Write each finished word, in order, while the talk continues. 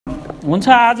हुन्छ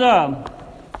आज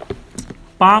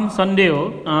palm Sunday हो।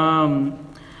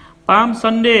 पाम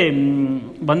सन्डे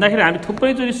भन्दाखेरि हामी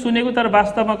थुप्रैचोटि सुनेको, तर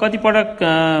वास्तवमा कतिपटक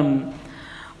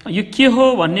यो के हो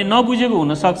भन्ने नबुझेको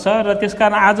हुनसक्छ र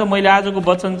त्यसकारण आज मैले आजको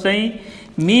वचन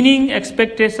चाहिँ meaning,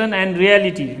 expectation and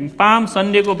reality, palm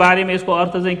सन्डेको बारेमा यसको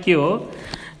अर्थ चाहिँ के हो,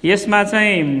 यसमा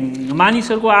चाहिँ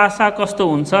मानिसहरूको आशा कस्तो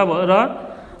हुन्छ र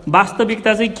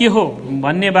वास्तविकता चाहिँ के हो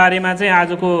भन्ने बारेमा चाहिँ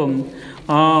आजको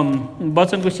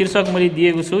वचनको शीर्षक मैले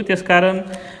दिएको छु। त्यसकारण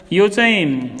यो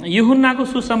चाहिँ यूहन्नाको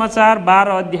सुसमाचार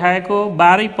 12 अध्यायको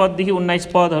 12 पददेखि 19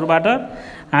 पदहरूबाट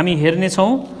हामी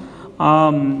हेर्नेछौँ।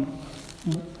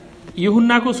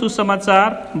 यूहन्नाको सुसमाचार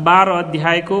 12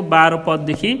 अध्यायको 12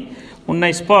 पददेखि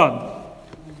 19 पद।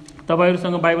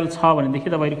 तपाईहरुसँग बाइबल छ भनेदेखि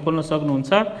तपाईहरु खोल्न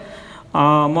सक्नुहुन्छ।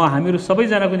 म हामीहरु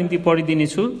सबैजनाको निम्ति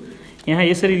पढिदिनेछु। यहाँ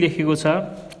यसरी लेखेको छ,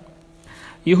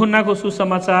 यूहन्नाको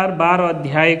सुसमाचार 12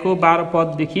 अध्यायको 12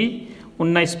 पददेखि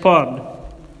 19 पद।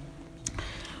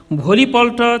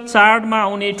 भोलिपल्ट चाडमा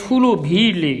आउने ठूलो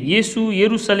भिडले येशू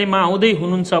यरुशलेममा आउँदै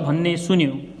हुनुहुन्छ भन्ने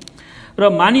सुन्यो र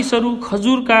मानिसहरू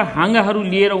खजुरका हाँगाहरू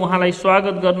लिएर उहाँलाई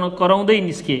स्वागत गर्न कराउँदै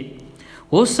निस्के।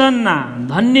 होसन्ना,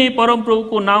 धन्य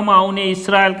परमप्रभुको नाममा आउने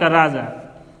इस्राएलका राजा।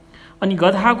 अनि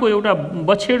गधाको एउटा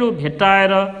बछेडो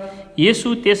भेट्टाएर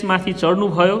येशू त्यसमाथि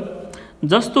चढ्नुभयो,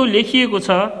 जस्तो लेखिएको छ,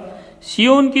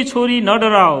 सियोनकी छोरी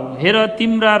नडराओ, हेर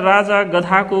तिम्रा राजा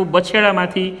गधाको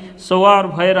बछेडामाथि सवार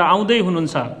भएर आउँदै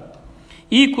हुनुहुन्छ।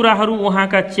 यी कुराहरू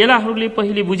उहाँका चेलाहरूले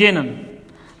पहिले बुझेनन्,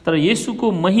 तर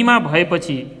येशूको महिमा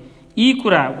भएपछि यी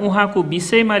कुरा उहाँको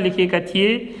विषयमा लेखेका थिए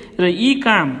र यी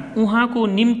काम उहाँको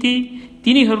निम्ति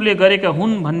तिनीहरूले गरेका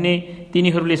हुन् भन्ने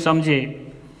तिनीहरूले सम्झे।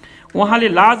 उहाँले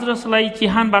लाजरसलाई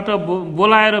चिहानबाट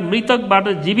बोलाएर मृतकबाट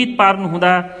जीवित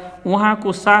पार्नुहुँदा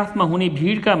उहाँको साथमा हुने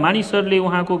भिडका मानिसहरूले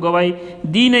उहाँको गवाई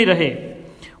दिइ नै रहे।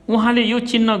 उहाँले यो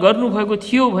चिन्ह गर्नुभएको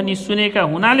थियो भनी सुनेका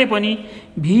हुनाले पनि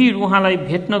भिड उहाँलाई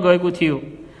भेट्न गएको थियो।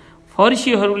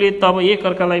 फरिसीहरूले तब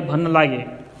एकअर्कालाई भन्न लागे,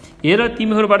 हेर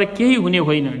तिमीहरूबाट केही हुने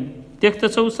होइन,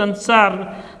 देख्दछौ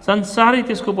संसारै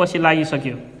त्यसको पछि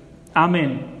लागिसक्यो।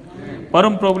 आमेन।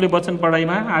 परमप्रभुले वचन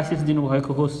पढाइमा आशिष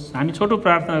दिनुभएको होस्। हामी छोटो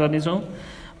प्रार्थना गर्नेछौँ।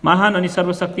 महान अनि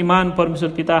सर्वशक्तिमान परमेश्वर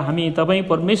पिता, हामी तपाईँ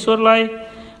परमेश्वरलाई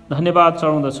धन्यवाद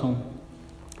चढाउँदछौँ।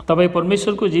 तपाईँ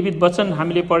परमेश्वरको जीवित वचन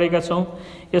हामीले पढेका छौँ।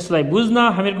 यसलाई बुझ्न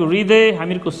हामीहरूको हृदय,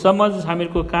 हामीहरूको समझ,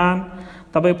 हामीहरूको कान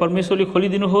तपाईँ परमेश्वरले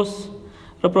खोलिदिनुहोस्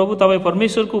र प्रभु तपाईँ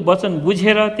परमेश्वरको वचन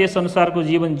बुझेर त्यस अनुसारको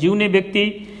जीवन जिउने व्यक्ति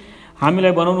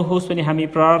हामीलाई बनाउनुहोस् भनी हामी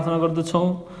प्रार्थना गर्दछौँ।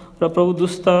 र प्रभु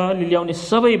दुष्टले ल्याउने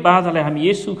सबै बाधालाई हामी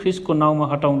येशू ख्रीष्टको नाउँमा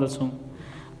हटाउँदछौँ।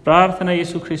 प्रार्थना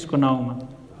येशू ख्रीष्टको नाउँमा,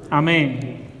 आमेन।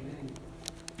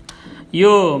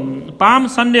 यो पाम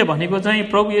सन्डे भनेको चाहिँ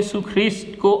प्रभु येशू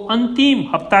ख्रीष्टको अन्तिम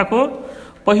हप्ताको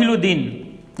पहिलो दिन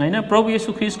हैन। प्रभु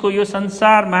येशू ख्रीष्टको यो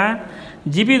संसारमा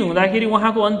जीवित हुँदाखेरि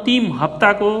उहाँको अन्तिम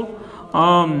हप्ताको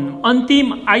अन्तिम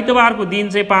आइतबारको दिन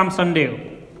चाहिँ पाम सन्डे हो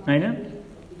हैन।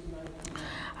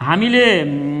 हामीले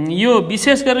यो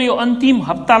विशेष गरेर यो अन्तिम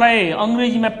हप्तालाई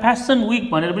अङ्ग्रेजीमा प्यासन विक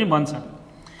भनेर पनि भन्छ।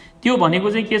 त्यो भनेको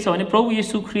चाहिँ के छ भने प्रभु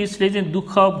येशू ख्रीष्टले चाहिँ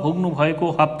दुःख भोग्नु भएको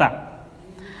हप्ता।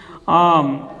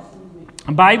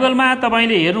 बाइबलमा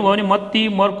तपाईले हेर्नुभयो भने मत्ती,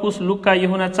 मर्कुस, लुका,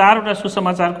 यूहन्ना 4वटा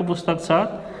सुसमाचारको पुस्तक छ।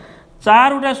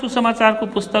 4वटा सुसमाचारको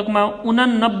पुस्तकमा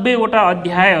 89 वटा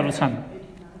अध्यायहरू छन्।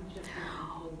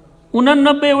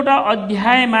 89 वटा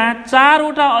अध्यायमा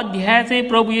 4वटा अध्याय चाहिँ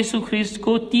प्रभु येशू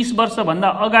ख्रीष्टको 30 वर्षभन्दा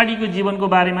अगाडिको जीवनको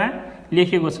बारेमा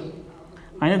लेखेको छ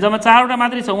हैन। जम्मा 4वटा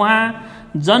मात्रै छ।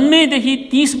 उहाँ जन्मेदेखि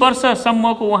 30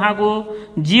 वर्षसम्मको उहाँको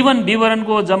जीवन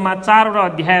विवरणको जम्मा 4वटा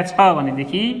अध्याय छ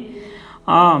भनेदेखि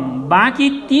बाँकी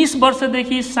 30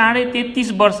 वर्षदेखि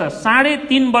 33.5 वर्ष,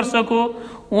 3.5 वर्षको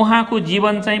उहाँको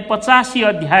जीवन चाहिँ 85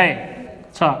 अध्याय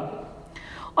छ।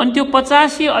 अनि त्यो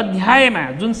 85 अध्यायमा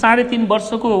जुन 3.5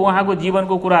 वर्षको उहाँको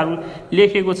जीवनको कुराहरू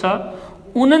लेखेको छ,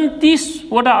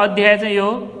 29 वटा अध्याय चाहिँ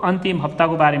यो अन्तिम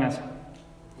हप्ताको बारेमा छ।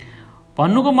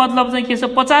 भन्नुको मतलब चाहिँ के छ,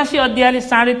 85 अध्यायले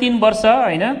 3.5 वर्ष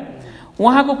हैन,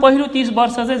 उहाँको पहिलो 30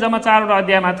 वर्ष चाहिँ जम्मा 4वटा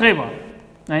अध्याय मात्रै भयो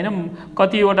हैन।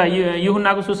 कतिवटा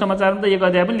यूहन्नाको सुसमाचारमा त एक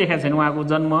अध्याय पनि लेखेको छैन उहाँको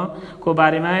जन्मको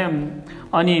बारेमा।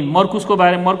 अनि मर्कुसको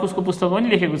बारेमा मर्कुसको पुस्तक पनि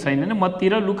लेखेको छैन हैन, मत्ती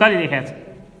र लुकाले लेखेको छ।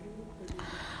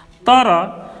 तर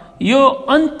यो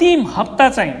अन्तिम हप्ता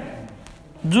चाहिँ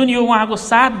जुन यो उहाँको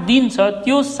 7 दिन छ,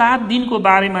 त्यो 7 दिनको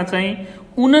बारेमा चाहिँ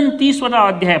 29 वटा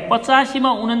अध्याय, 85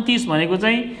 मा 29 भनेको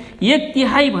चाहिँ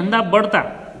 1/3 भन्दा बढ्ता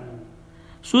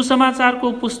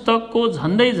सुसमाचारको पुस्तकको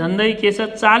झन्डै झन्डै के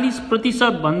छ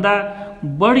 40% भन्दा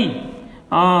बढी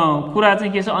कुरा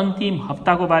चाहिँ के छ अन्तिम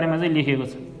हप्ताको बारेमा चाहिँ लेखेको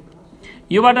छ।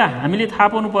 योबाट हामीले थाहा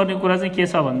पाउनु पर्ने कुरा चाहिँ के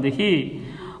छ भनेदेखि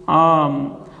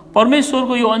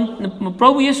परमेश्वरको यो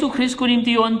प्रभु येशू ख्रीष्टको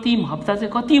निम्ति यो अन्तिम हप्ता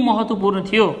चाहिँ कति महत्त्वपूर्ण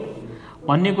थियो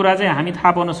भन्ने कुरा चाहिँ हामी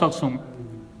थाहा पाउन सक्छौँ।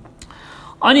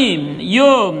 अनि यो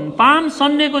पाम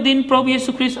सन्डेको दिन प्रभु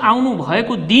येशू ख्रीष्ट आउनु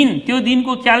भएको दिन, त्यो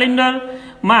दिनको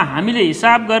क्यालेन्डरमा हामीले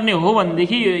हिसाब गर्ने हो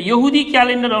भनेदेखि यहुदी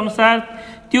क्यालेन्डर अनुसार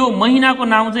त्यो महिनाको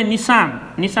नाउँ चाहिँ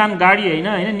निसान गाडी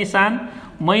होइन निसान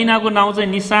महिनाको नाउँ चाहिँ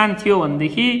निसान थियो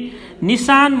भनेदेखि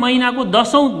निसान महिनाको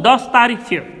 10 तारिक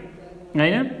थियो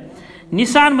होइन।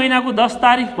 निसान महिनाको 10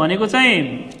 तारिक भनेको चाहिँ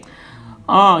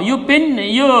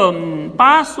यो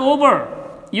पास ओभर,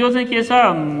 यो चाहिँ के छ,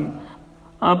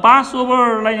 पास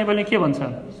ओभरलाई नेपालीमा के भन्छ,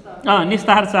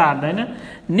 निस्तार चाड होइन।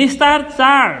 निस्तार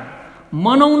चाड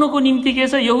मनाउनको निम्ति के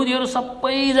छ, यहुदीहरू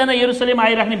सबैजना यरुसलेम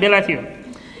आइराख्ने बेला थियो।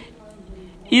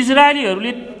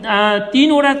 इजरायलीहरूले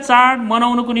 3वटा चाड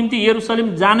मनाउनको निम्ति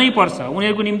यरुसलेम जानै पर्छ,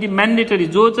 उनीहरूको निम्ति म्यान्डेटरी।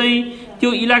 जो चाहिँ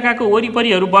त्यो इलाकाको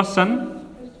वरिपरिहरू बस्छन्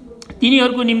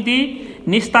तिनीहरूको निम्ति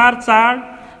निस्तार चाड,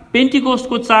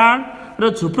 पेन्टिकोस्टको चाड र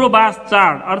झुप्रोबास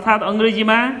चाड, अर्थात्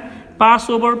अङ्ग्रेजीमा पास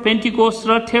ओभर, पेन्टिकोस्ट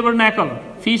र टेबरनाकल,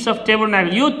 फिस अफ टेबरनाकल,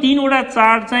 यो 3वटा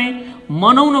चाड चाहिँ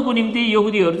मनाउनको निम्ति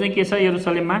यहुदीहरू चाहिँ के छ,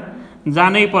 यरुसलेममा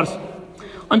जानै पर्छ।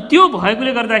 अनि त्यो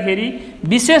भएकोले गर्दाखेरि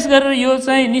विशेष गरेर यो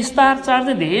चाहिँ निस्तार चाड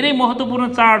चाहिँ धेरै महत्त्वपूर्ण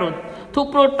चाड हो।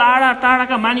 थुप्रो टाढा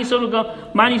टाढाका मानिसहरू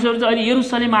चाहिँ अहिले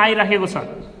यरुसलेममा आइराखेको छ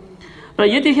र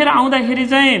यतिखेर आउँदाखेरि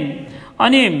चाहिँ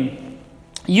अनि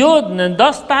यो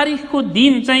 10 तारिकको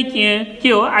दिन चाहिँ के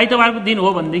हो, आइतबारको दिन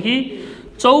हो भनेदेखि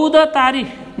 14 तारिक,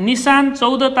 निसान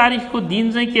 14 तारिकको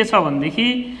दिन चाहिँ के छ भनेदेखि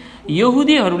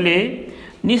यहुदीहरूले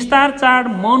निस्तार चाड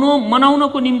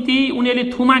मनाउनको निम्ति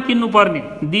उनीहरूले थुमा किन्नुपर्ने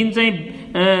दिन चाहिँ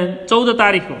 14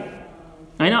 तारिक हो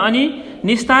होइन। अनि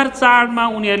निस्तार चाडमा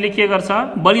उनीहरूले के गर्छ,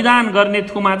 बलिदान गर्ने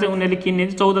थुमा चाहिँ उनीहरूले किन्ने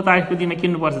 14 तारिकको दिनमा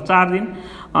किन्नुपर्छ, 4 दिन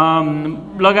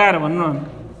लगाएर भन्नु।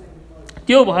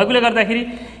 त्यो भएकोले गर्दाखेरि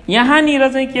यहाँनिर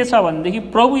चाहिँ के छ भनेदेखि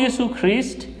प्रभु येशू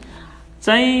ख्रीष्ट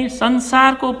चाहिँ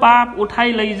संसारको पाप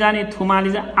उठाइ लैजाने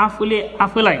थुमाले चाहिँ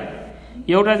आफूलाई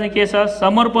एउटा चाहिँ के छ,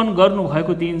 समर्पण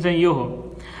गर्नुभएको दिन चाहिँ यो हो।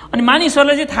 अनि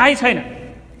मानिसहरूलाई चाहिँ थाहै छैन,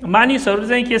 मानिसहरू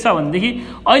चाहिँ के छ भनेदेखि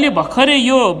अहिले भर्खरै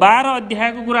यो 12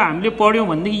 अध्यायको कुरा हामीले पढ्यौँ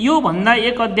भनेदेखि योभन्दा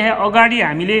 1 अध्याय अगाडि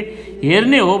हामीले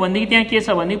हेर्ने हो भनेदेखि त्यहाँ के छ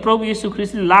भनेदेखि प्रभु येशू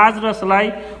ख्रीष्टले लाजरसलाई,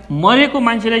 मरेको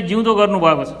मान्छेलाई जिउँदो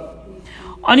गर्नुभएको छ।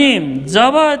 अनि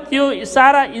जब त्यो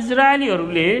सारा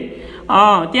इजरायलीहरूले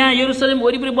त्यहाँ यरुसलेम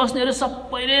वरिपरि बस्नेहरू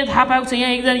सबैले थाहा पाएको छ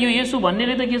यहाँ एकजना यो येशू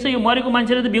भन्नेले त के छ, यो मरेको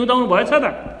मान्छेले त बिउताउनु भएछ त,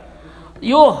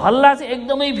 यो हल्ला चाहिँ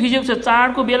एकदमै भिजेको छ।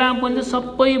 चाडको बेलामा पनि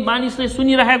सबै मानिसले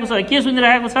सुनिरहेको छ, के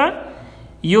सुनिरहेको छ,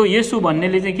 यो येशू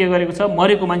भन्नेले चाहिँ के गरेको छ,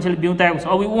 मरेको मान्छेले बिउताएको छ,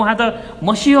 अब उहाँ त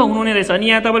मसीह हुनुहुने रहेछ। अनि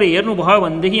यहाँ तपाईँले हेर्नुभयो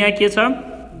भनेदेखि यहाँ के छ,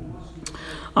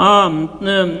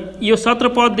 यो 17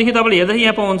 पददेखि तपाईँले हेर्दाखेरि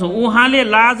यहाँ पाउँछ, उहाँले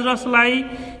लाजरसलाई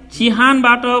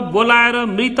चिहानबाट बोलाएर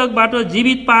मृतकबाट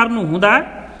जीवित पार्नु हुँदा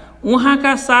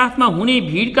उहाँका साथमा हुने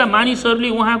भिडका मानिसहरूले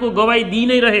उहाँको गवाई दिइ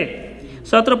नै रहे।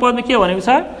 17 पदमा के भनेको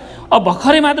छ, अब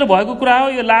भर्खरै मात्र भएको कुरा हो,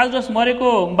 यो लाजरस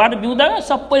मरेकोबाट बिउँदा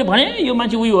सबैले भने यो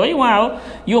मान्छे उयो है, उहाँ हो,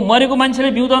 यो मरेको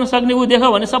मान्छेले बिउँदाउन सक्ने ऊ देख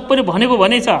भने सबैले भनेको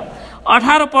भनेछ।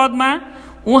 18 पदमा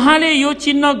उहाँले यो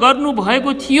चिन्ह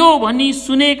गर्नुभएको थियो भनी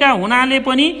सुनेका हुनाले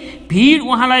पनि भिड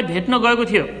उहाँलाई भेट्न गएको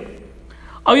थियो।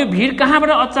 अब यो भिड कहाँबाट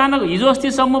अचानक, हिजो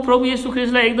अस्तिसम्म प्रभु येशू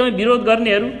ख्रीष्टलाई एकदमै विरोध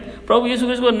गर्नेहरू, प्रभु येशू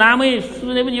ख्रीष्टको नामै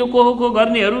सुने पनि यो को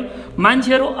गर्नेहरू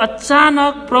मान्छेहरू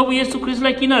अचानक प्रभु येशू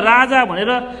ख्रीष्टलाई किन राजा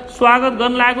भनेर स्वागत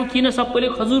गर्न लागेको, किन सबैले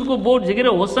खजुरको बोट झिकेर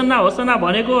होसन्ना होसन्ना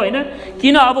भनेको होइन,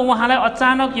 किन अब उहाँलाई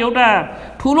अचानक एउटा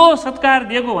ठुलो सत्कार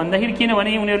दिएको भन्दाखेरि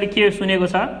किनभने उनीहरूले के सुनेको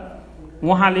छ,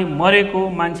 उहाँले मरेको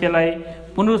मान्छेलाई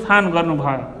पुनरुत्थान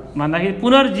गर्नुभयो भन्दाखेरि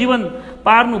पुनर्जीवन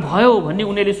पार्नु भयो भन्ने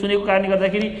उनीहरूले सुनेको कारणले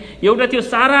गर्दाखेरि एउटा त्यो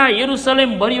सारा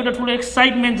यरुसलेमभरि एउटा ठुलो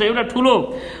एक्साइटमेन्ट छ, एउटा ठुलो।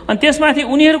 अनि त्यसमाथि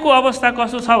उनीहरूको अवस्था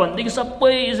कस्तो छ भनेदेखि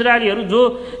सबै इजरायलीहरू जो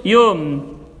यो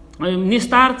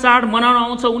निस्तार चाड मनाउन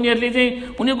आउँछ उनीहरूले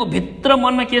चाहिँ उनीहरूको भित्र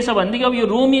मनमा के छ भनेदेखि अब यो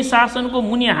रोमी शासनको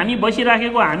मुनि हामी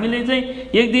बसिराखेको, हामीले चाहिँ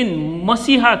एक दिन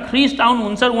मसीहा ख्रीष्ट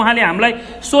आउनुहुन्छ, उहाँले हामीलाई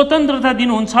स्वतन्त्रता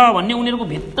दिनुहुन्छ भन्ने उनीहरूको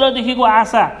भित्रदेखिको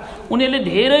आशा, उनीहरूले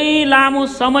धेरै लामो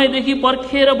समयदेखि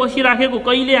पर्खेर बसिराखेको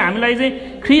कहिले हामीलाई चाहिँ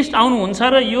ख्रीष्ट आउनुहुन्छ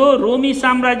र यो रोमी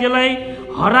साम्राज्यलाई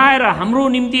हराएर हाम्रो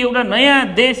निम्ति एउटा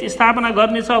नयाँ देश स्थापना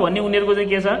गर्नेछ भन्ने उनीहरूको चाहिँ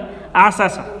के छ, आशा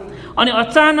छ। अनि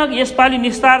अचानक यसपालि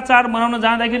निस्तार चाड मनाउन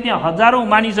जाँदाखेरि त्यहाँ हजारौँ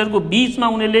मानिसहरूको बिचमा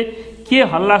उनीहरूले के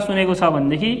हल्ला सुनेको छ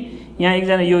भनेदेखि यहाँ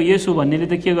एकजना यो येशू भन्नेले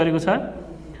त के गरेको छ,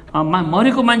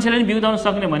 मरेको मान्छेलाई पनि बिउताउन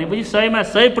सक्ने भनेपछि 100मा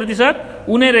 100%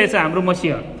 उनै रहेछ हाम्रो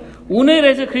मसीह, उनै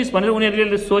रहेछ ख्रीष्ट भनेर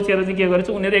उनीहरूले सोचेर चाहिँ के गरेछ,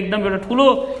 उनीहरू एकदम एउटा ठुलो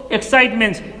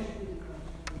एक्साइटमेन्ट छ।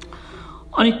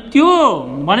 अनि त्यो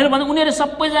भनेर भन्दा उनीहरू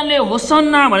सबैजनाले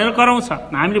होसन्ना भनेर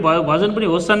कराउँछ, हामीले भजन पनि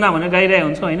होसन्ना भनेर गाइरहेको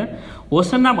हुन्छौँ होइन।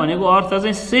 होसन्ना भनेको अर्थ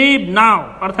चाहिँ सेभ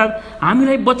नाउ, अर्थात्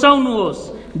हामीलाई बचाउनुहोस्,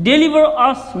 डेलिभर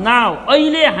अस नाउ,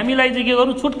 अहिले हामीलाई चाहिँ के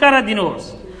गर्नु, छुटकारा दिनुहोस्।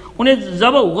 उनी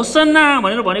जब होसन्ना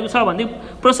भनेर भनेको छ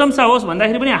भनेदेखि प्रशंसा होस्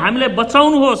भन्दाखेरि पनि हामीलाई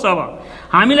बचाउनुहोस्, अब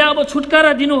हामीलाई अब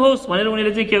छुटकारा दिनुहोस् भनेर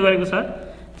उनीहरूले चाहिँ के गरेको छ,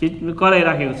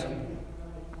 कराइराखेको छ।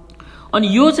 अनि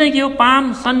यो चाहिँ के हो,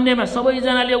 पाम सन्डेमा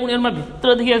सबैजनाले उनीहरूमा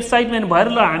भित्रदेखि एक्साइटमेन्ट भएर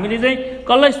ल हामीले चाहिँ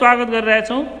कसलाई स्वागत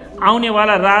गरिरहेछौँ,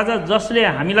 आउनेवाला राजा जसले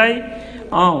हामीलाई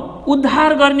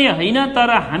उद्धार गर्ने होइन तर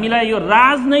हामीलाई यो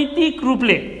राजनैतिक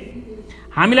रूपले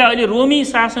हामीलाई अहिले रोमी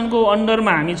शासनको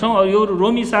अन्डरमा हामी छौँ, यो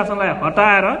रोमी शासनलाई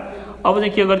हटाएर अब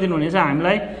चाहिँ के गरिदिनु हुनेछ,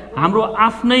 हामीलाई हाम्रो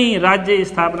आफ्नै राज्य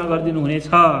स्थापना गरिदिनु हुनेछ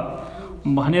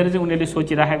भनेर चाहिँ उनीहरूले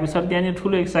सोचिराखेको छ। त्यहाँनिर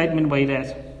ठुलो एक्साइटमेन्ट भइरहेछ।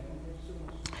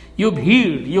 यो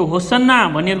भिड, यो होसन्ना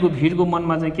भन्नेहरूको भिडको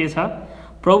मनमा चाहिँ के छ,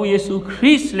 प्रभु येशू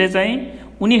ख्रीष्टले चाहिँ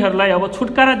उनीहरूलाई अब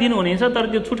छुटकारा दिनुहुनेछ, तर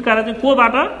त्यो छुटकारा चाहिँ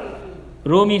कोबाट,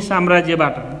 रोमी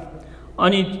साम्राज्यबाट।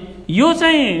 अनि यो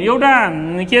चाहिँ एउटा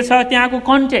के छ त्यहाँको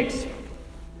कन्टेक्स्ट।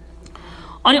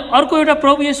 अनि अर्को एउटा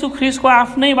प्रभु येशू ख्रीष्टको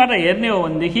आफ्नैबाट हेर्ने हो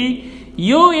भनेदेखि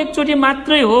यो एकचोटि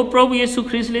मात्रै हो प्रभु येशू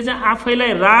ख्रीष्टले चाहिँ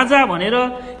आफैलाई राजा भनेर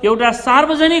एउटा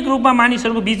सार्वजनिक रूपमा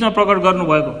मानिसहरूको बिचमा प्रकट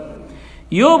गर्नुभएको।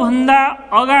 योभन्दा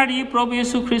अगाडि प्रभु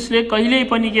येशू ख्रीष्टले कहिल्यै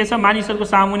पनि के छ, मानिसहरूको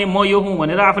सामुने म यो हुँ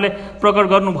भनेर आफूलाई प्रकट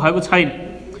गर्नुभएको छैन।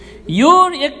 यो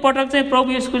एकपटक चाहिँ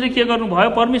प्रभु येशूले के गर्नुभयो,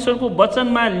 परमेश्वरको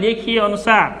वचनमा लेखिए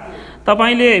अनुसार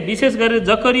तपाईँले विशेष गरेर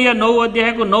जकरिया 9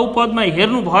 अध्यायको 9 पदमा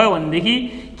हेर्नुभयो भनेदेखि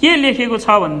के लेखेको छ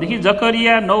भनेदेखि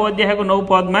जकरिया 9 अध्यायको 9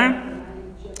 पदमा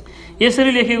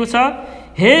यसरी लेखेको छ,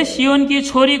 हे सियोनकी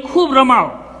छोरी खुब रमाओ,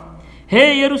 हे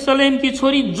यरुसलेमकी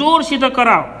छोरी जोरसित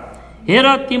कराओ, हेर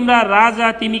तिम्रा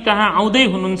राजा तिमी कहाँ आउँदै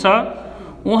हुनुहुन्छ,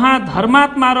 उहाँ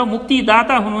धर्मात्मा र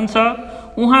मुक्तिदाता हुनुहुन्छ,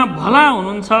 उहाँ भला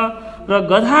हुनुहुन्छ र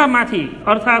गधामाथि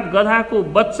अर्थात् गधाको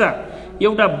बच्चा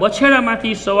एउटा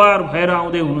बछेडामाथि सवार भएर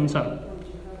आउँदै हुनुहुन्छ।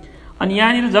 अनि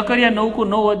यहाँनिर जकरिया 9को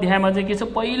 9 अध्यायमा चाहिँ के छ,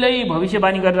 पहिल्यै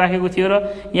भविष्यवाणी गरिराखेको थियो र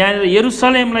यहाँनिर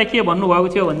यरुसलेमलाई के भन्नुभएको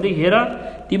थियो भनेदेखि हेर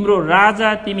तिम्रो राजा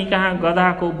तिमी कहाँ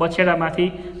गधाको बछेडामाथि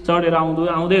चढेर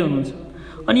आउँदै हुनुहुन्छ।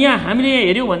 अनि यहाँ हामीले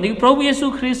हेऱ्यौँ भनेदेखि प्रभु येशू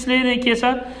ख्रीष्टले नै के छ,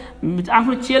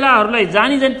 आफ्नो चेलाहरूलाई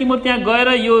जानी तिम्रो त्यहाँ गएर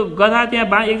यो गधा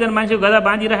त्यहाँ एकजना मान्छे गधा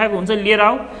बाँधिराखेको हुन्छ लिएर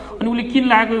आऊ। अनि उसले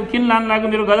किन लानु लाग्यो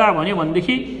मेरो गधा भन्यो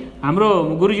भनेदेखि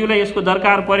हाम्रो गुरुज्यूलाई यसको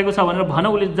दरकार परेको छ भनेर भन,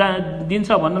 उसले दिन्छ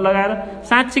भन्न लगाएर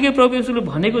साँच्चीकै प्रभु येशूले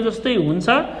भनेको जस्तै हुन्छ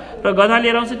र गधा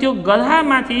लिएर आउँछ। त्यो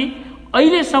गधामाथि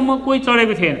अहिलेसम्म कोही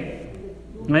चढेको थिएन,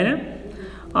 होइन?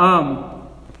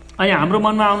 अनि हाम्रो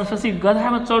मनमा आउनु सक्छ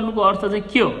गधामा चढ्नुको अर्थ चाहिँ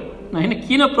के हो, होइन?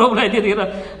 किन प्रभुलाई त्यतिखेर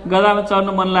गधामा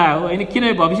चढ्नु मन लाग्यो, होइन? किन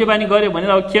भविष्यवाणी गर्यो भनेर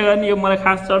अब के गर्ने, यो मलाई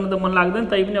खास चढ्नु त मन लाग्दैन,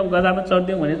 तै पनि अब गधामा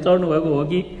चढ्दिउँ भनेर चढ्नु भएको हो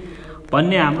कि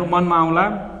भन्ने हाम्रो मनमा आउला।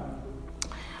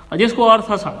 यसको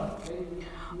अर्थ छ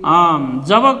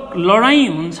जब लडाइँ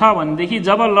हुन्छ भनेदेखि,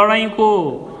 जब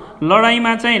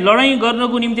लडाइँमा चाहिँ लडाइँ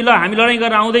गर्नको निम्ति ल हामी लडाइँ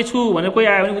गरेर आउँदैछु भनेर कोही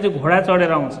आयो भने चाहिँ घोडा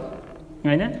चढेर आउँछ,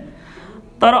 होइन?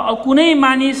 तर कुनै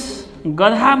मानिस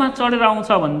गधामा चढेर आउँछ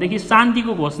भनेदेखि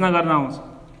शान्तिको घोषणा गर्न आउँछ,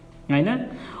 होइन?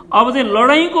 अब चाहिँ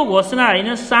लडाइँको घोषणा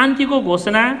होइन, शान्तिको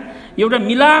घोषणा, एउटा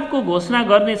मिलापको घोषणा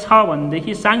गर्ने छ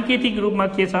भनेदेखि साङ्केतिक रूपमा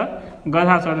के छ,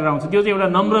 गधा चढेर आउँछ। त्यो चाहिँ एउटा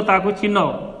नम्रताको चिन्ह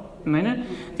हो, होइन?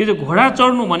 त्यो चाहिँ घोडा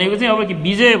चढ्नु भनेको चाहिँ अब कि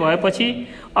विजय भएपछि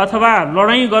अथवा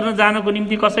लडाइँ गर्न जानको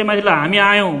निम्ति कसैमाथि ल हामी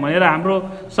आयौँ भनेर हाम्रो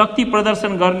शक्ति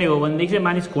प्रदर्शन गर्ने हो भनेदेखि चाहिँ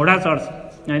मानिस घोडा चढ्छ,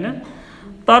 होइन?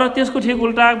 तर त्यसको ठिक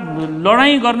उल्टा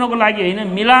लडाइँ गर्नको लागि होइन,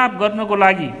 मिलाप गर्नको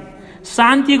लागि,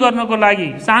 शान्ति गर्नको लागि,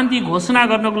 शान्ति घोषणा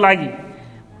गर्नको लागि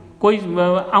कोही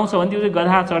आउँछ भने त्यो चाहिँ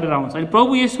गधा चढेर आउँछ। अनि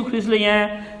प्रभु येशू ख्रीष्टले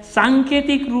यहाँ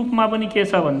साङ्केतिक रूपमा पनि के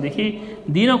छ भनेदेखि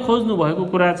दिन खोज्नु भएको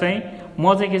कुरा चाहिँ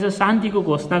म चाहिँ के छ, शान्तिको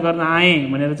घोषणा गर्न आएँ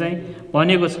भनेर चाहिँ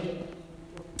भनेको छ।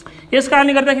 यस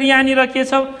कारणले गर्दाखेरि यहाँनिर के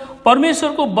छ,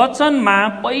 परमेश्वरको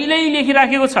वचनमा पहिल्यै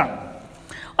लेखिराखेको छ।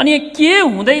 अनि के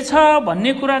हुँदैछ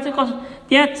भन्ने कुरा चाहिँ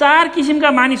त्यहाँ 4 किसिमका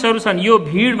मानिसहरू छन् यो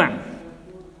भिडमा,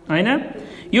 होइन?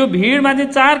 यो भिडमा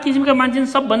चाहिँ 4 किसिमका मान्छे।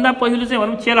 सबभन्दा पहिलो चाहिँ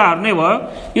भनौँ चेलाहरू नै भयो।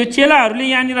 यो चेलाहरूले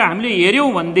यहाँनिर हामीले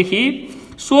हेऱ्यौँ भनेदेखि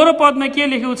 16 पदमा के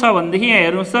लेखेको छ भनेदेखि यहाँ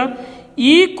हेर्नुहोस् त,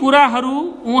 यी कुराहरू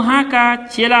उहाँका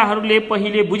चेलाहरूले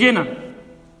पहिले बुझेन,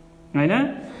 होइन?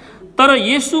 तर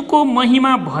येशूको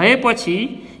महिमा भएपछि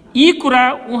यी कुरा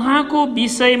उहाँको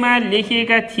विषयमा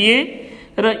लेखिएका थिए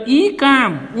र यी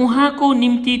काम उहाँको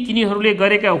निम्ति तिनीहरूले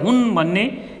गरेका हुन् भन्ने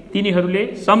तिनीहरूले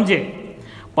सम्झे।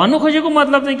 भन्नु खोजेको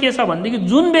मतलब चाहिँ के छ भनेदेखि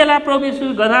जुन बेला प्रभु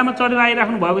येशू गधामा चढेर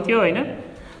आइराख्नु भएको थियो, होइन,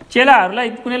 चेलाहरूलाई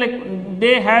कुनैले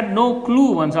दे ह्याड नो क्लू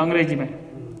भन्छ अङ्ग्रेजीमा।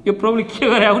 यो प्रभुले के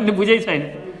गरे उनले बुझै छैन,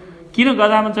 किन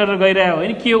गधामा चढेर गइरह्यो,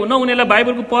 होइन? के हो, न उनीहरूलाई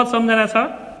बाइबलको पद सम्झना छ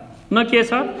न के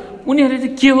छ, उनीहरूले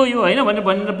चाहिँ के हो यो, होइन भनेर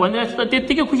भनिरहेको छ।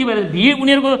 त्यत्तिकै खुसी भएर भिड,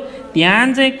 उनीहरूको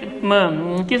ध्यान चाहिँ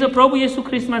के छ, प्रभु येशू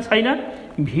ख्रीष्टमा छैन,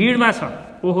 भिडमा छ,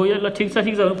 ओहो यो ल ठिक छ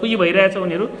पुगी भइरहेछ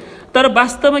उनीहरू। तर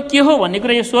वास्तवमा के हो भन्ने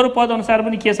कुरा यो 16 पद अनुसार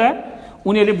पनि के छ,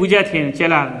 उनीहरूले बुझेका थिएन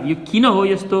चेलाहरू, यो किन हो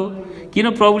यस्तो,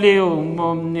 किन प्रभुले यो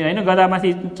होइन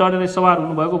गधामाथि चढेर सवार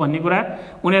हुनुभएको भन्ने कुरा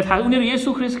उनीहरू थाहा। उनीहरू येशू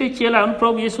ख्रीष्टकै चेला हुन्,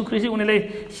 प्रभु येशू ख्रीष्टले उनीहरूलाई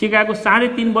सिकाएको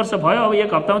 3.5 वर्ष भयो, अब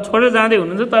 1 हप्तामा छोडेर जाँदै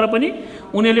हुनुहुन्छ, तर पनि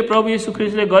उनीहरूले प्रभु येशू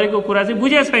ख्रीष्टले गरेको कुरा चाहिँ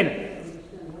बुझेका छैन।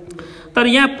 तर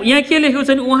यहाँ के लेखेको छ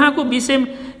भने उहाँको विषयमा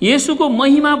येशूको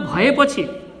महिमा भएपछि,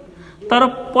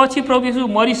 तर पछि प्रभु येशू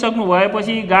मरिसक्नु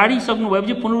भएपछि, गाडिसक्नु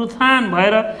भएपछि, पुनरुत्थान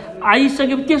भएर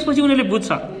आइसकेपछि त्यसपछि उनीहरूले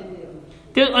बुझ्छ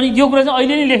त्यो। अनि यो कुरा चाहिँ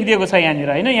अहिले नै लेखिदिएको छ यहाँनिर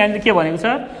होइन, यहाँनिर के भनेको छ,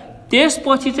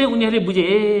 त्यसपछि चाहिँ उनीहरूले बुझे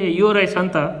ए यो रहेछ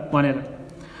नि त भनेर।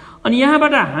 अनि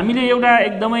यहाँबाट हामीले एउटा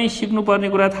एकदमै सिक्नुपर्ने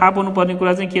कुरा, थाहा पाउनुपर्ने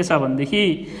कुरा चाहिँ के छ भनेदेखि,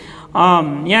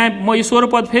 यहाँ म यो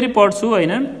 16 पद फेरि पढ्छु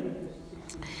होइन।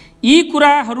 यी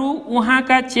कुराहरू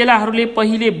उहाँका चेलाहरूले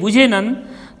पहिले बुझेनन्,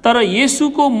 तर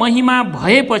येशूको महिमा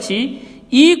भएपछि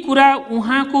यी कुरा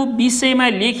उहाँको विषयमा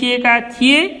लेखिएका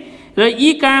थिए र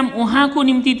यी काम उहाँको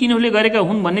निम्ति तिनीहरूले गरेका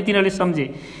हुन् भन्ने तिनीहरूले सम्झे।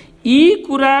 यी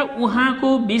कुरा उहाँको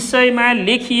विषयमा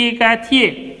लेखिएका थिए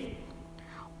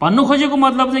भन्नु खोजेको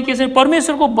मतलब चाहिँ के छ,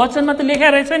 परमेश्वरको वचनमा त लेखा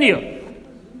रहेछ नि यो,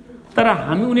 तर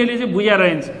उनीहरूले चाहिँ बुझा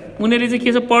रहन्छ, उनीहरूले चाहिँ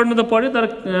के छ पढ्नु त पढ्यो तर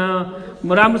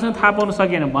राम्रोसँग थाहा पाउन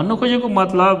सकेन। भन्नु खोजेको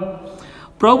मतलब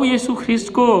प्रभु येशू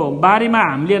ख्रीष्टको बारेमा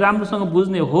हामीले राम्रोसँग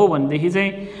बुझ्ने हो भनेदेखि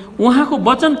चाहिँ उहाँको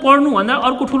वचन पढ्नुभन्दा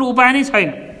अर्को ठुलो उपाय नै छैन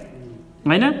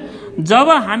होइन। जब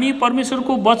हामी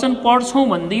परमेश्वरको वचन पढ्छौँ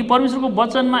भनेदेखि परमेश्वरको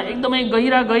वचनमा एकदमै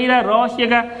गहिरा गहिरा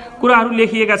रहस्यका कुराहरू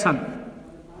लेखिएका छन्।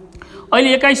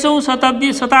 अहिले 21औं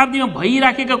शताब्दीमा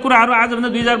भइराखेका कुराहरू आजभन्दा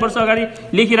 2000 वर्ष अगाडि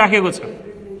लेखिराखेको छ।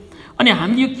 अनि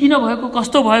हामीले यो किन भएको,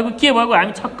 कस्तो भएको, के भएको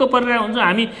हामी छक्क परिरहेको हुन्छौँ।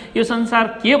 हामी यो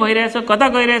संसार के भइरहेछ, कता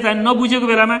गइरहेछ हामी नबुझेको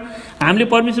बेलामा हामीले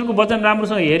परमेश्वरको वचन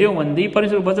राम्रोसँग हेऱ्यौँ भनेदेखि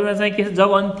परमेश्वरको वचनमा चाहिँ के छ,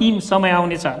 जब अन्तिम समय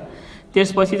आउनेछ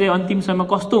त्यसपछि चाहिँ अन्तिम समय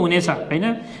कस्तो हुनेछ होइन,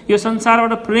 यो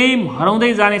संसारबाट प्रेम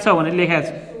हराउँदै जानेछ भनेर लेखेको छ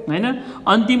होइन।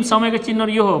 अन्तिम समयको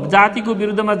चिन्हहरू यो हो, जातिको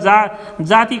विरुद्धमा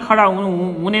जाति खडा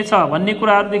हुनेछ भन्ने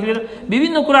कुराहरूदेखि लिएर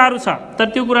विभिन्न कुराहरू छ। तर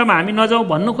त्यो कुरामा हामी नजाउँ।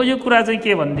 भन्नु खोजेको कुरा चाहिँ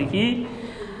के भनेदेखि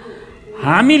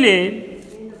हामीले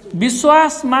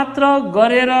विश्वास मात्र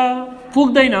गरेर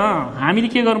पुग्दैन, हामीले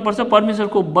के गर्नुपर्छ,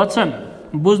 परमेश्वरको वचन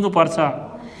बुझ्नुपर्छ।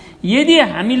 यदि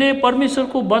हामीले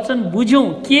परमेश्वरको वचन बुझ्यौँ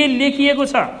के लेखिएको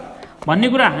छ भन्ने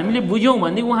कुरा हामीले बुझ्यौँ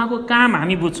भनेदेखि उहाँको काम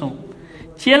हामी बुझ्छौँ।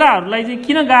 चेलाहरूलाई चाहिँ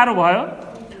किन गाह्रो भयो,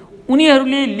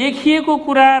 उनीहरूले लेखिएको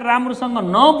कुरा राम्रोसँग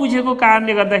नबुझेको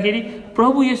कारणले गर्दाखेरि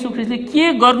प्रभु येशू ख्रीष्टले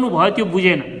के गर्नुभयो त्यो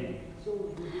बुझेन।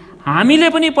 हामीले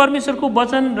पनि परमेश्वरको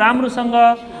वचन राम्रोसँग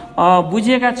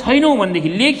बुझेका छैनौँ भनेदेखि,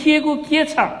 लेखिएको के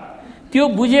छ त्यो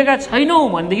बुझेका छैनौँ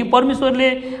भनेदेखि परमेश्वरले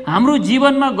हाम्रो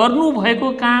जीवनमा गर्नुभएको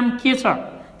काम के छ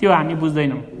त्यो हामी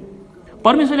बुझ्दैनौँ।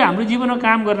 परमेश्वरले हाम्रो जीवनमा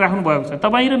काम गरिराख्नु भएको छ।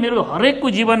 तपाईँ र मेरो हरेकको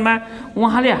जीवनमा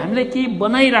उहाँले हामीलाई के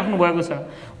बनाइराख्नु भएको छ,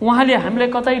 उहाँले हामीलाई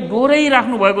कतै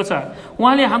डोराइराख्नु भएको छ,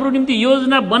 उहाँले हाम्रो निम्ति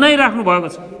योजना बनाइराख्नु भएको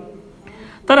छ।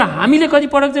 तर हामीले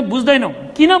कतिपटक चाहिँ बुझ्दैनौँ।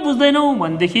 किन बुझ्दैनौँ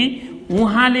भनेदेखि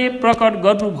उहाँले प्रकट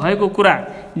गर्नुभएको कुरा,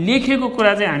 लेखेको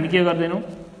कुरा चाहिँ हामी के गर्दैनौँ,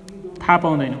 थाहा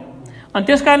पाउँदैनौँ। अनि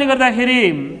त्यस कारणले गर्दाखेरि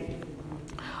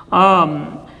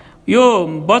यो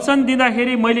वचन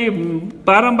दिँदाखेरि मैले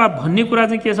बारम्बार भन्ने कुरा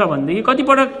चाहिँ के छ भनेदेखि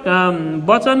कतिपटक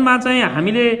वचनमा चाहिँ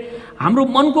हामीले हाम्रो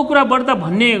मनको कुरा बढ्दा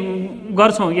भन्ने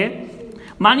गर्छौँ के,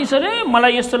 मानिसहरू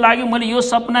मलाई यस्तो लाग्यो, मैले यो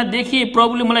सपना देखेँ,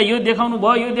 प्रभुले मलाई यो देखाउनु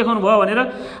भयो भनेर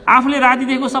आफूले राति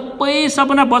देखेको सबै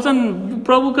सपना वचन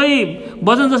प्रभुकै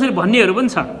वचन जसरी भन्नेहरू पनि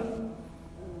छ।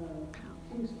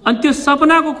 अनि त्यो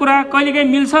सपनाको कुरा कहिलेकाहीँ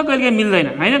मिल्छ, कहिलेकाहीँ मिल्दैन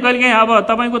होइन। कहिलेकाहीँ अब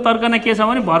तपाईँको तर्कना के छ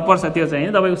भने भर पर्छ त्यो चाहिँ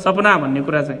होइन, तपाईँको सपना भन्ने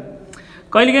कुरा चाहिँ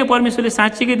कहिलेकाहीँ परमेश्वरले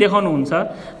साँच्चीकै देखाउनुहुन्छ।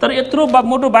 तर यत्रो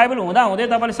मोटो बाइबल हुँदै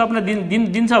तपाईँले सपना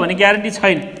दिन्छ भने ग्यारेन्टी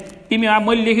छैन। तिमी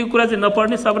मैले लेखेको कुरा चाहिँ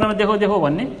नपढ्ने, सपनामा देखौ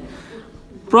भन्ने।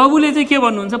 प्रभुले चाहिँ के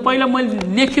भन्नुहुन्छ, पहिला मैले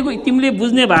लेखेको तिमीले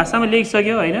बुझ्ने भाषामा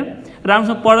लेखिसक्यो होइन,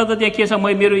 राम्रोसँग पढ त त्यहाँ के छ,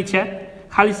 मेरो इच्छा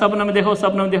खालि सपनामा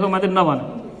देखौ मात्रै नभन,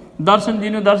 दर्शन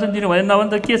दिनु भने नभन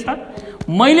त के छ,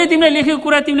 मैले तिमीलाई लेखेको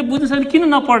कुरा तिमीले बुझ्न सक्ने किन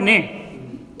नपढ्ने,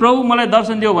 प्रभु मलाई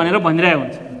दर्शन देऊ भनेर भनिरहेको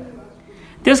हुन्छ।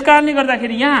 त्यस कारणले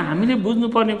गर्दाखेरि यहाँ हामीले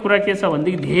बुझ्नुपर्ने कुरा के छ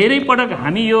भनेदेखि धेरै पटक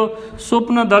हामी यो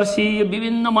स्वप्नदर्शी, यो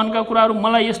विभिन्न मनका कुराहरू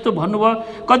मलाई यस्तो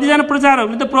भन्नुभयो, कतिजना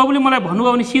प्रचारहरूले त प्रभुले मलाई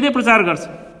भन्नुभयो भने सिधै प्रचार गर्छ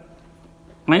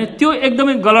होइन। त्यो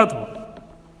एकदमै गलत हो।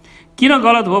 किन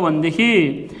गलत हो भनेदेखि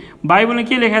बाइबलमा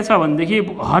के लेखेको छ भनेदेखि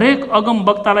हरेक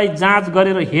अगमवक्तालाई जाँच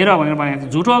गरेर हेर भनेर भनेको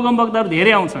छ। झुठो अगमवक्ताहरू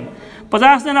धेरै आउँछन्।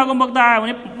 50 जना अगमवक्ता आयो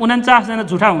भने 49 जना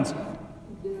झुठा हुन्छ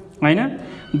होइन।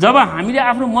 जब हामीले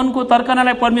आफ्नो मनको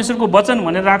तर्कनालाई परमेश्वरको वचन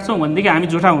भनेर राख्छौँ भनेदेखि हामी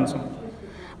झुठा हुन्छौँ।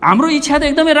 हाम्रो इच्छा त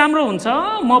एकदमै राम्रो हुन्छ,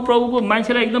 म प्रभुको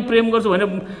मान्छेलाई एकदम प्रेम गर्छु भनेर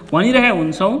भनिरहेका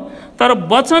हुन्छौँ, तर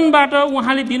वचनबाट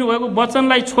उहाँले दिनुभएको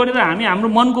वचनलाई छोडेर हामी हाम्रो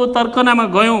मनको तर्कनामा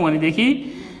गयौँ भनेदेखि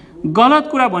गलत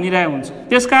कुरा भनिरहेको हुन्छ।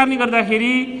 त्यस कारणले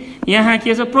गर्दाखेरि यहाँ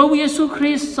के छ, प्रभु येशू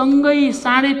ख्रीष्टसँगै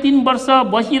 3.5 वर्ष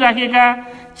बसिराखेका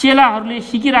चेलाहरूले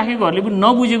सिकिराखेकोहरूले पनि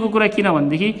नबुझेको कुरा किन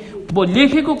भनेदेखि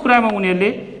लेखेको कुरामा उनीहरूले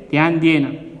ध्यान दिएन,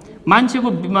 मान्छेको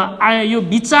यो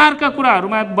विचारका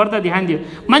कुराहरूमा बढ्ता ध्यान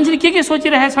दियो। मान्छेले के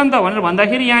सोचिरहेछ नि त भनेर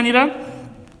भन्दाखेरि यहाँनिर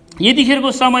यतिखेरको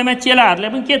समयमा चेलाहरूलाई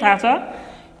पनि के थाहा छ,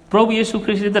 प्रभु येशू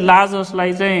ख्रीष्टले त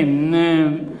लाजरसलाई चाहिँ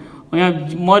यहाँ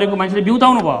मरेको मान्छेले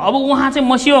बिउताउनु भयो, अब उहाँ चाहिँ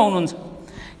मसिह हुनुहुन्छ।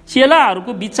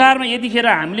 चेलाहरूको विचारमा यतिखेर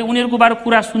हामीले उनीहरूको बारे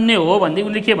कुरा सुन्ने हो भनेदेखि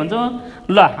उनले के भन्छ,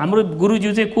 ल हाम्रो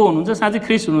गुरुज्यू चाहिँ को हुनुहुन्छ, साँच्चै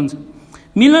ख्रीष्ट हुनुहुन्छ।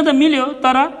 मिल्न त मिल्यो,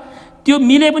 तर त्यो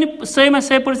मिले पनि 100मा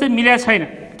 100% मिलेको छैन।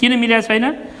 किन मिलेको छैन?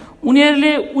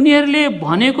 उनीहरूले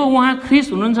भनेको उहाँ ख्रीष्ट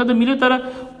हुनुहुन्छ त मिल्यो, तर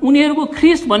उनीहरूको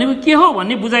ख्रीष्ट भनेको के हो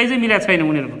भन्ने बुझाइ चाहिँ मिलेको छैन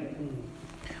उनीहरूको।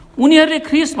 उनीहरूले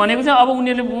ख्रीष्ट भनेको चाहिँ अब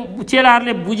उनीहरूले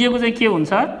चेलाहरूले बुझेको चाहिँ के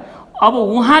हुन्छ, अब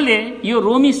उहाँले यो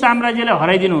रोमी साम्राज्यलाई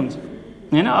हराइदिनुहुन्छ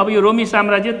हैन। अब यो रोमी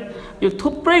साम्राज्य यो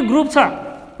थुप्रै ग्रुप छ,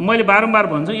 मैले बारम्बार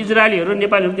भन्छु इजरायलीहरू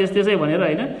नेपालीहरू त्यसै भनेर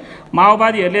हैन।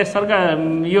 माओवादीहरूले सरकार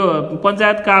यो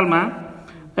पञ्चायत कालमा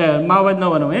माओवादी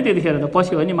नभनौँ है, त्यतिखेर त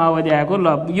पछि हो नि माओवादी आएको।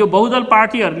 ल यो बहुदल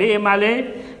पार्टीहरूले एमाले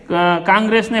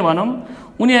काङ्ग्रेस नै भनौँ,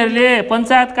 उनीहरूले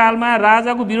पञ्चायत कालमा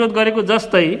राजाको विरोध गरेको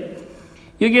जस्तै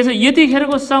यो के छ,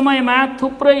 यतिखेरको समयमा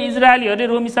थुप्रै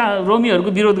इजरायलीहरूले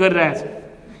रोमीहरूको विरोध गरिरहेछ।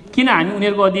 किन हामी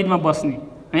उनीहरूको अधीनमा बस्ने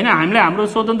हैन? हामीलाई हाम्रो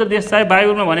स्वतन्त्र देश चाहिँ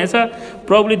बाइबलमा भनेछ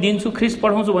प्रभुले दिन्छु ख्रीष्ट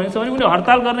पठाउँछु भनेछ भने उनीहरू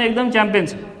हडताल गर्न एकदम च्याम्पियन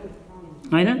छ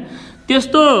हैन।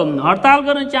 त्यस्तो हडताल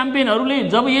गर्ने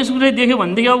च्याम्पियनहरूले जब येशूलाई देख्यो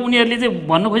भनेदेखि अब उनीहरूले चाहिँ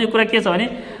भन्नु खोजेको कुरा के छ भने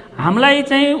हामीलाई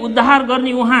चाहिँ उद्धार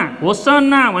गर्ने उहाँ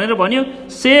होसन्ना भनेर भन्यो,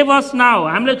 सेभ अस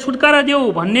नाउ, हामीलाई छुटकारा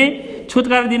देऊ भन्ने,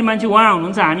 छुटकारा दिने मान्छे उहाँ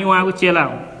हुनुहुन्छ, हामी उहाँको चेला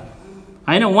हौँ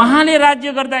हैन। उहाँले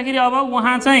राज्य गर्दाखेरि अब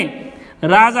उहाँ चाहिँ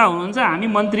राजा हुनुहुन्छ, हामी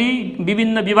मन्त्री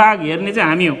विभिन्न विभाग हेर्ने चाहिँ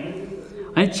हामी हो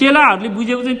अनि चेलाहरूले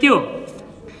बुझेको चाहिँ त्यो।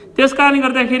 त्यस कारणले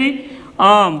गर्दाखेरि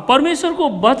परमेश्वरको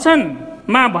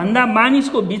वचनमा भन्दा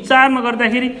मानिसको विचारमा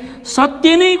गर्दाखेरि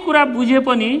सत्य नै कुरा बुझे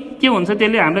पनि के हुन्छ,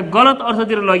 त्यसले हामीलाई गलत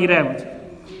अर्थतिर लगिरहेको हुन्छ।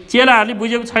 चेलाहरूले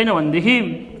बुझेको छैन भनेदेखि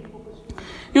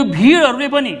यो भिडहरूले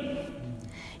पनि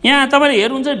यहाँ तपाईँले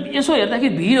हेर्नुहुन्छ, यसो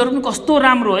हेर्दाखेरि भिडहरू पनि कस्तो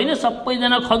राम्रो होइन,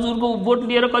 सबैजना खजुरको बोट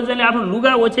लिएर कतिजनाले आफ्नो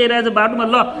लुगा ओछ्याइरहेछ बाटोमा,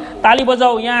 ल ताली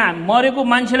बजाऊ, यहाँ मरेको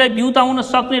मान्छेलाई बिउताउन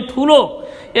सक्ने ठुलो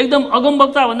एकदम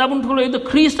अगमवक्ता भन्दा पनि ठुलो एकदम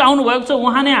ख्रीष्ट आउनुभएको छ,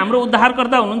 उहाँ नै हाम्रो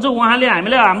उद्धारकर्ता हुनुहुन्छ, उहाँले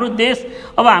हामीलाई हाम्रो देश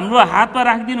अब हाम्रो हातमा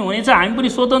राखिदिनु हुनेछ, हामी पनि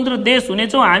स्वतन्त्र देश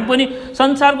हुनेछौँ, हामी पनि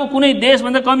संसारको कुनै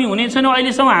देशभन्दा कमी हुने छैन,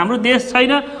 अहिलेसम्म हाम्रो देश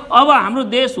छैन, अब हाम्रो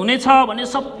देश हुनेछ भने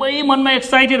सबै मनमा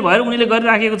एक्साइटेड भएर उनीहरूले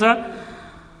गरिराखेको छ।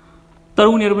 तर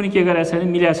उनीहरू पनि के गरेका छैन,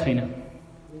 मिलेको छैन।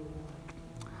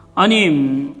 अनि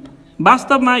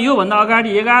वास्तवमा योभन्दा अगाडि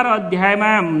 11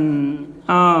 अध्यायमा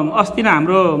अस्ति नै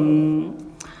हाम्रो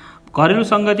घरेलु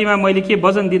सङ्गतिमा मैले के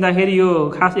वचन दिँदाखेरि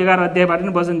यो खास 11 अध्यायबाट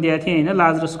नै वचन दिएको थिएँ होइन,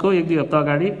 लाजरसको 1-2 हप्ता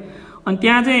अगाडि। अनि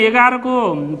त्यहाँ चाहिँ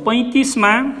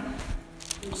 11:35मा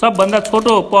सबभन्दा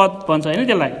छोटो पद भन्छ होइन,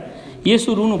 त्यसलाई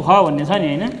येशू रुनु भयो भन्ने छ नि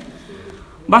होइन।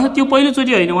 वास्तव त्यो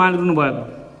पहिलोचोटि होइन उहाँले रुनुभएको,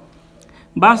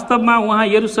 वास्तवमा उहाँ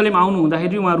यरुसलेम आउनु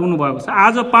हुँदाखेरि उहाँ रुनु भएको छ।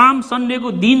 आज पाम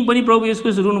सन्डेको दिन पनि प्रभु येशू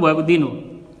ख्रीष्ट रुनु भएको दिन हो।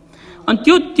 अनि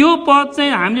त्यो पद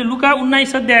चाहिँ हामीले लुका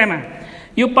 19 अध्यायमा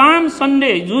यो पाम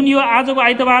सन्डे जुन यो आजको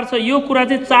आइतबार छ, यो कुरा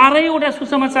चाहिँ 4वटा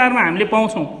सुसमाचारमा हामीले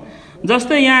पाउँछौँ।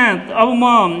 जस्तै यहाँ अब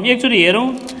म एकचोटि हेरौँ,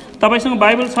 तपाईँसँग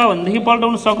बाइबल छ भनेदेखि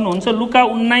पल्टाउन सक्नुहुन्छ। लुका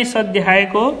 19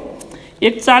 अध्यायको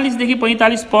 41 देखि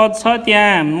 45 पद छ,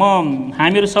 त्यहाँ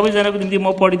हामीहरू सबैजनाको निम्ति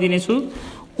म पढिदिनेछु।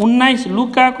 19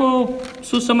 लुकाको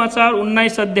सुसमाचार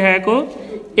 19 अध्यायको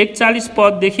 41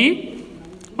 पददेखि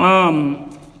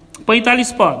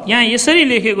 45 पद यहाँ यसरी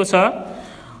लेखेको छ।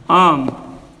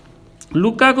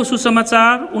 लुकाको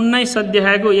सुसमाचार 19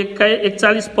 अध्यायको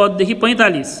 41 पददेखि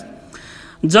 45।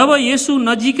 जब येशू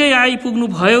नजिकै आइपुग्नु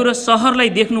भयो र सहरलाई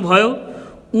देख्नुभयो,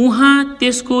 उहाँ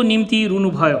त्यसको निम्ति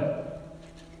रुनुभयो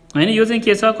होइन। यो चाहिँ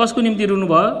के छ, कसको निम्ति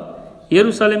रुनुभयो?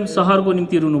 यरुसलेम सहरको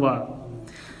निम्ति रुनुभयो।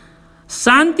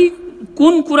 शान्ति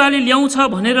कुन कुराले ल्याउँछ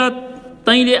भनेर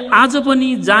तैँले आज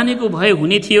पनि जानेको भए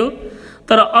हुने थियो,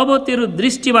 तर अब तेरो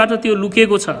दृष्टिबाट त्यो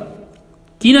लुकेको छ,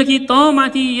 किनकि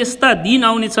तँमाथि यस्ता दिन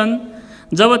आउनेछन्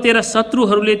जब तेरा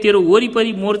शत्रुहरूले तेरो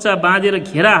वरिपरि मोर्चा बाँधेर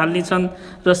घेरा हाल्नेछन्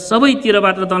र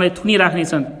सबैतिरबाट तँलाई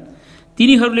थुनिराख्नेछन्।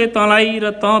 तिनीहरूले तँलाई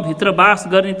र तँभित्र बास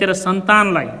गर्ने तेरा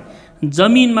सन्तानलाई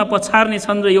जमिनमा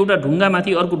पछार्नेछन् र एउटा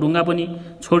ढुङ्गामाथि अर्को ढुङ्गा पनि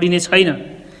छोडिने छैन,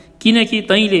 किनकि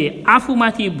तैँले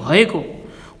आफूमाथि भएको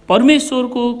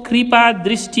परमेश्वरको कृपा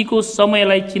दृष्टिको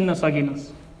समयलाई चिन्न सकेनस्।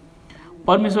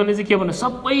 परमेश्वरले चाहिँ के भन्नु,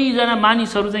 सबैजना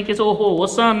मानिसहरू चाहिँ के छ, ओहो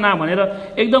होसन्ना भनेर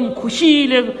एकदम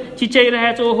खुसीले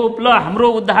चिच्याइरहेको छ, ओहो ल हाम्रो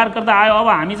उद्धारकर्ता आयो, अब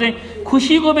हामी चाहिँ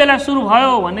खुसीको बेला सुरु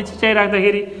भयो भन्ने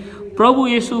चिच्याइराख्दाखेरि प्रभु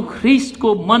येशू ख्रिस्टको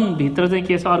मनभित्र चाहिँ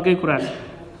के छ, अर्कै कुरा छ।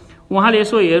 उहाँले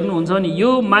यसो हेर्नुहुन्छ भने यो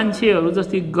मान्छेहरू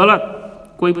जस्तै गलत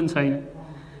कोही पनि छैन।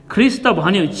 ख्रिस्ट त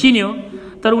भन्यो, चिन्यो,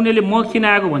 तर उनीहरूले म किन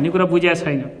आएको भन्ने कुरा बुझेको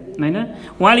छैन, होइन।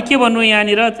 उहाँले के भन्नु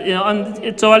यहाँनिर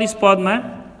 44 पदमा,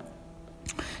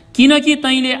 किनकि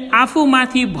तैँले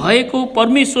आफूमाथि भएको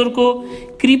परमेश्वरको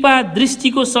कृपा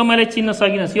दृष्टिको समयलाई चिन्न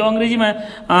सकिनस्। यो अङ्ग्रेजीमा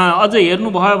अझ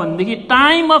हेर्नुभयो भनेदेखि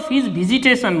टाइम अफ हिज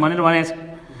भिजिटेसन भनेर भनेको छ।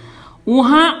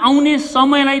 उहाँ आउने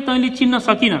समयलाई तैँले चिन्न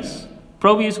सकिनस्।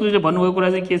 प्रभु येशू ख्रिस्टले भन्नुभएको कुरा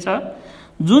चाहिँ के छ,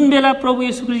 जुन बेला प्रभु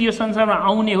येशू ख्रिस्ट यो संसारमा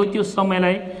आउने हो त्यो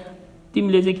समयलाई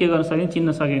तिमीले चाहिँ के गर्न सकेन,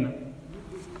 चिन्न सकेन।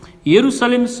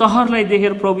 यरुशलेम सहरलाई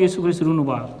देखेर प्रभु येशू ख्रिस्ट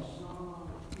रुनुभयो।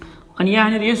 अनि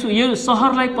यहाँनिर यो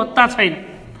सहरलाई पत्ता छैन,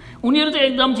 उनीहरू चाहिँ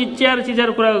एकदम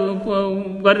चिच्याएर कुरा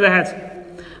गरिरहेको छ।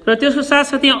 र त्यसको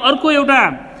साथसाथै यहाँ अर्को एउटा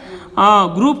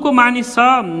ग्रुपको मानिस छ।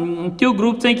 त्यो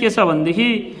ग्रुप चाहिँ के छ भनेदेखि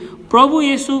प्रभु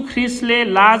येशू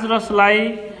ख्रिस्टले लाजरसलाई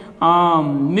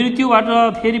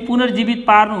मृत्युबाट फेरि पुनर्जीवित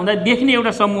पार्नु हुँदा देख्ने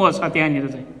एउटा समूह छ त्यहाँनिर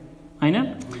चाहिँ, होइन,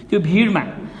 त्यो भिडमा।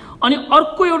 अनि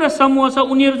अर्को एउटा समूह छ,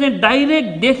 उनीहरू चाहिँ डाइरेक्ट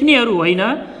देख्नेहरू होइन,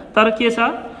 तर के छ,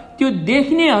 त्यो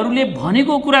देख्नेहरूले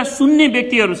भनेको कुरा सुन्ने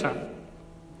व्यक्तिहरू छ,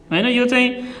 होइन। यो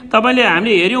चाहिँ तपाईँले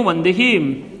हामीले हेऱ्यौँ भनेदेखि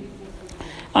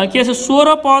के छ,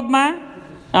 16 पदमा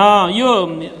यो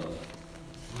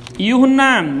यूहन्ना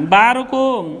 12 को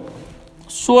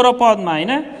 16 पदमा,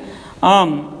 होइन,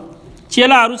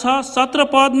 चेलाहरू छ। 17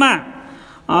 पदमा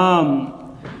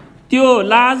त्यो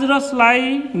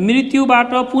लाजरसलाई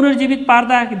मृत्युबाट पुनर्जीवित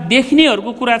पार्दा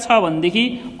देख्नेहरूको कुरा छ भनेदेखि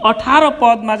 18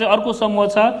 पदमा चाहिँ अर्को समूह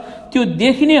छ, त्यो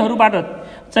देख्नेहरूबाट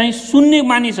चाहिँ सुन्ने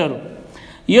मानिसहरू।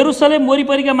 यरुशलेम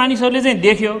वरिपरिका मानिसहरूले चाहिँ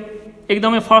देख्यो,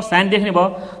 एकदमै फर्स्ट ह्यान्ड देख्ने भयो।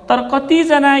 तर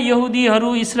कतिजना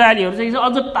यहुदीहरू इस्राएलीहरू चाहिँ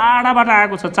अझ टाढाबाट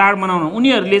आएको छ चाड मनाउन,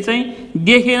 उनीहरूले चाहिँ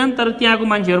देखेनन्, तर त्यहाँको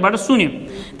मान्छेहरूबाट सुन्यो।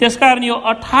 त्यसकारण यो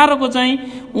 18 को चाहिँ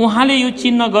उहाँले यो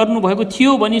चिन्ह गर्नुभएको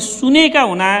थियो भनी सुनेका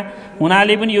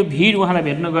हुनाले पनि यो भिड उहाँलाई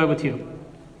भेट्न गएको थियो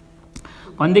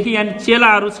भनेदेखि यहाँ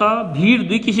चेलाहरू छ। भिड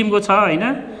दुई किसिमको छ, होइन,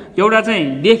 एउटा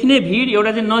चाहिँ देख्ने भिड,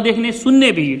 एउटा चाहिँ नदेख्ने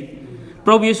सुन्ने भिड।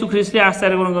 प्रभु येशू ख्रिस्टले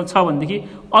आश्चर्य गर्नु छ भनेदेखि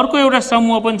अर्को एउटा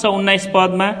समूह पनि छ 19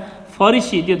 पदमा,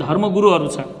 फरिसी, त्यो धर्मगुरुहरू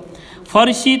छ।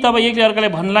 फरिसी तब एक अर्कालाई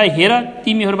भन्नलाई, हेर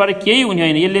तिमीहरूबाट केही हुने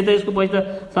होइन, यसले त यसको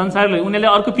पैसा संसारले, उनीहरूले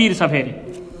अर्को पिर छ। फेरि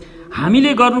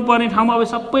हामीले गर्नुपर्ने ठाउँमा अब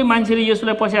सबै मान्छेले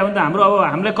यसोलाई पस्यायो भने त हाम्रो अब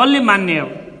हामीलाई कसले मान्ने हो,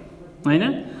 होइन।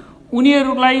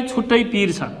 उनीहरूलाई छुट्टै पिर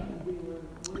छ।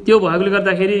 त्यो भएकोले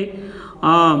गर्दाखेरि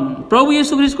प्रभु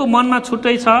येशू ख्रिस्टको मनमा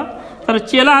छुट्टै छ, तर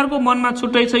चेलाहरूको मनमा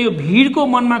छुट्टै छ, यो भिडको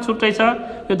मनमा छुट्टै छ,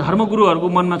 यो धर्मगुरुहरूको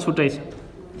मनमा छुट्टै छ।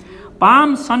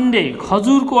 पाम सन्डे,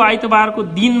 खजुरको आइतबारको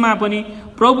दिनमा पनि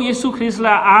प्रभु येशू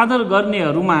ख्रिस्टलाई आदर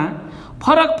गर्नेहरूमा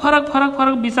फरक फरक फरक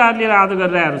फरक विचार लिएर आदर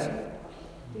गरिरहेको छ।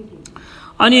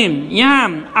 अनि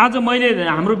यहाँ आज मैले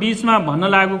हाम्रो बिचमा भन्न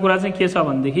लागेको कुरा चाहिँ के छ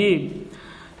भनेदेखि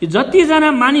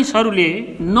जतिजना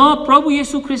मानिसहरूले न प्रभु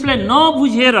येशू ख्रिस्टलाई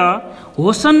नबुझेर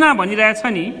होसन्ना भनिरहेछ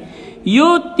नि,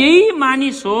 यो त्यही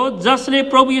मानिस हो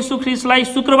जसले प्रभु येशू ख्रिस्टलाई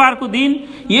शुक्रबारको दिन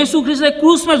येशू ख्रिस्टलाई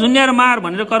क्रुसमा झुन्ड्याएर मार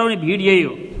भनेर कराउने भिड यही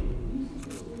हो,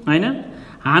 होइन।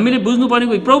 हामीले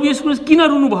बुझ्नुपर्ने प्रभु येशू ख्रिस्ट किन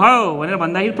रुनु भयो भनेर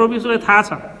भन्दाखेरि प्रभु येशूलाई थाहा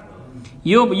छ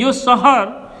यो सहर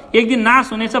एक दिन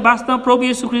नाश हुनेछ। वास्तवमा प्रभु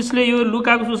येशू ख्रिस्टले यो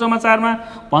लुकाको सुसमाचारमा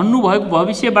भन्नुभएको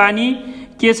भविष्यवाणी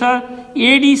के छ,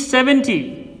 AD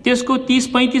 70 त्यसको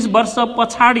 30-35 वर्ष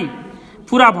पछाडि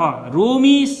पुरा भयो।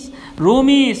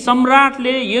 रोमी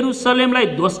सम्राटले यरुशलेमलाई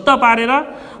ध्वस्त पारेर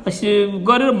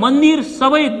गरेर मन्दिर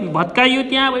सबै भत्काइयो,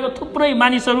 त्यहाँ भएको थुप्रै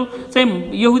मानिसहरू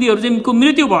चाहिँ यहुदीहरू चाहिँ को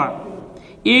मृत्यु भयो।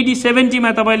 AD 70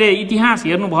 मा तपाईँले इतिहास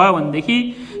हेर्नुभयो भनेदेखि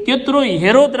त्यत्रो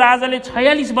हेरोद राजाले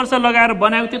 46 वर्ष लगाएर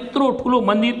बनाएको त्यत्रो ठुलो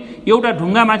मन्दिर एउटा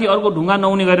ढुङ्गामाथि अर्को ढुङ्गा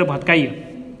नहुने गरेर भत्काइयो।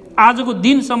 आजको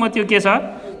दिनसम्म त्यो के छ,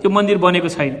 त्यो मन्दिर बनेको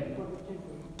छैन।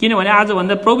 किनभने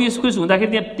आजभन्दा प्रभु येशू ख्रिस्ट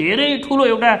हुँदाखेरि त्यहाँ धेरै ठुलो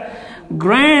एउटा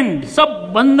ग्रान्ड,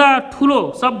 सबभन्दा ठुलो,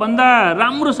 सबभन्दा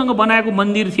राम्रोसँग बनाएको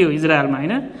मन्दिर थियो इजरायलमा,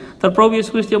 होइन। तर प्रभु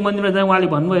येशू ख्रिस्ट त्यो मन्दिरमा जाँदा उहाँले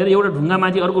भन्नुभयो, एउटा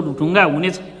ढुङ्गामाथि अर्को ढुङ्गा हुने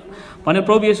छैन भनेर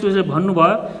प्रभु येशू ख्रिस्टले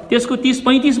भन्नुभयो। त्यसको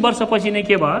 30-35 वर्षपछि नै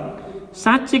के भयो,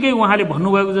 साँच्चीकै उहाँले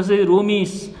भन्नुभएको जस्तै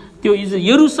त्यो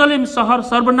यरुशलेम सहर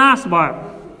सर्वनाश भयो,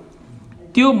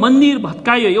 त्यो मन्दिर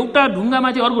भत्कायो, एउटा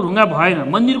ढुङ्गामाथि अर्को ढुङ्गा भएन,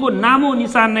 मन्दिरको नामो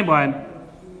निशान नै भएन।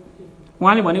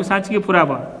 उहाँले भनेको साँच्चीकै पुरा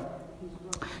भयो।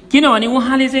 किनभने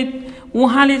उहाँले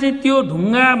चाहिँ त्यो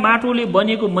ढुङ्गा माटोले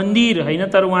बनेको मन्दिर होइन,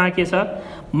 तर उहाँ के छ,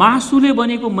 मासुले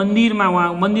बनेको मन्दिरमा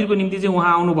उहाँ मन्दिरको निम्ति चाहिँ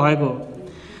उहाँ आउनु भएको हो।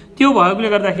 त्यो भएकोले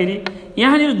गर्दाखेरि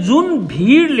यहाँनिर जुन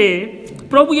भिडले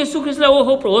प्रभु येशू ख्रीष्टलाई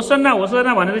ओहो होसन्ना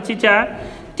होसन्ना भनेर चिच्या,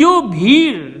 त्यो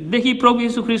भिडदेखि प्रभु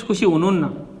येशू ख्रीष्ट खुसी हुनुहुन्न।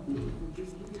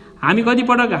 हामी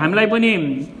कतिपटक हामीलाई पनि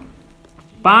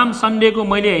पाम सन्डेको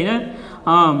मैले होइन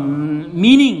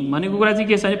मिनिङ भनेको कुरा चाहिँ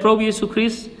के छ भने प्रभु येशू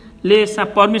ख्रीष्टले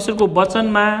परमेश्वरको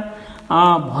वचनमा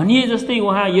भनिए जस्तै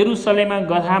उहाँ यरुसलेममा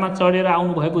गधामा चढेर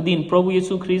आउनुभएको दिन प्रभु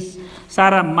येशू ख्रीष्ट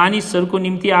सारा मानिसहरूको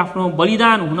निम्ति आफ्नो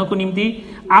बलिदान हुनको निम्ति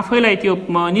आफैलाई त्यो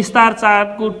निस्तार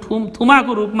चाडको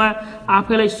थुमाको रूपमा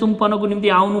आफैलाई सुम्पनको निम्ति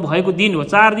आउनुभएको दिन हो।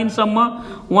 4 दिनसम्म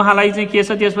उहाँलाई चाहिँ के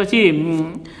छ, त्यसपछि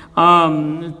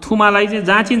थुमालाई चाहिँ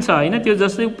जाँचिन्छ होइन, त्यो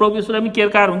जस्तै प्रभु येशूलाई पनि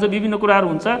केरकार हुन्छ, विभिन्न कुराहरू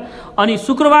हुन्छ। अनि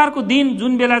शुक्रबारको दिन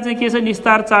जुन बेला चाहिँ के छ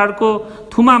निस्तार चाडको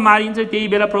थुमा मारिन्छ, त्यही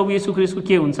बेला प्रभु येशू ख्रीष्टको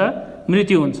के हुन्छ,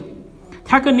 मृत्यु हुन्छ।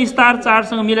 ठ्याक्क निस्तार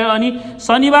चाडसँग मिलेर अनि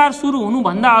शनिबार सुरु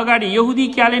हुनुभन्दा अगाडि यहुदी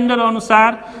क्यालेन्डर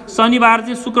अनुसार शनिबार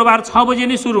चाहिँ शुक्रबार 6 बजे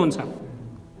नै सुरु हुन्छ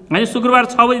होइन, शुक्रबार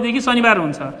 6 बजेदेखि शनिबार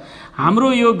हुन्छ।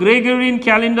 हाम्रो यो ग्रेगोरियन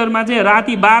क्यालेन्डरमा चाहिँ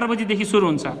राति 12 बजेदेखि सुरु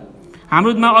हुन्छ।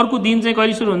 हाम्रोमा अर्को दिन चाहिँ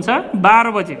कहिले सुरु हुन्छ,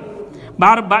 12 बजे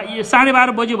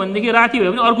 12:30 बज्यो भनेदेखि राति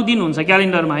भयो भने अर्को दिन हुन्छ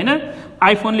क्यालेन्डरमा होइन,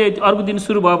 आइफोनले अर्को दिन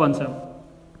सुरु भयो भन्छ।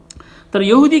 तर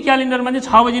यहुदी क्यालेन्डरमा चाहिँ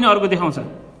 6 बजे नै अर्को देखाउँछ।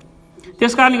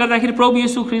 त्यस कारणले गर्दाखेरि प्रभु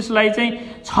येशू ख्रीष्टलाई चाहिँ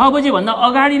 6 बजेभन्दा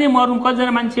अगाडि नै मर्नु,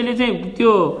 कतिजना मान्छेले चाहिँ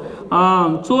त्यो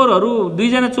चोरहरू 2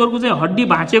 जना चोरको चाहिँ हड्डी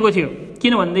भाँचेको थियो,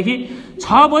 किनभनेदेखि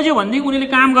 6 बज्यो भनेदेखि उनीहरूले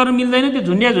काम गर्न मिल्दैन, त्यो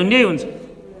झुन्ड्याइ हुन्छ।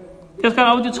 त्यस कारण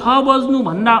अब त्यो 6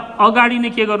 बज्नुभन्दा अगाडि नै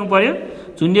के गर्नु पर्यो,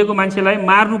 झुन्डिएको मान्छेलाई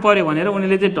मार्नु पर्यो भनेर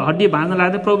उनीहरूले चाहिँ हड्डी भाँच्न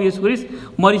लाग्दा प्रभु येशू ख्रीष्ट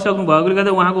मरिसक्नु भएकोले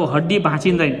गर्दा उहाँको हड्डी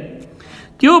भाँचिँदैन।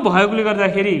 त्यो भएकोले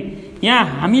गर्दाखेरि यहाँ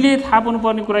हामीले थाहा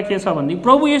पाउनुपर्ने कुरा के छ भनेदेखि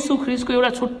प्रभु येशू ख्रीष्टको एउटा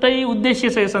छुट्टै उद्देश्य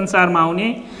छ यो संसारमा आउने,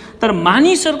 तर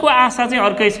मानिसहरूको आशा चाहिँ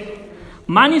अर्कै छ।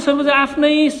 मानिसहरूको चाहिँ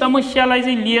आफ्नै समस्यालाई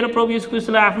चाहिँ लिएर प्रभु येशू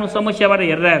ख्रीष्टलाई आफ्नो समस्याबाट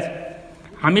हेरिरहेछ।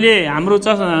 हामीले हाम्रो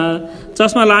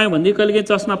चस्मा लायौँ भनेदेखि कहिलेकाहीँ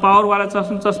चस्मा पावरवाला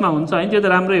चस्मा हुन्छ होइन, त्यो त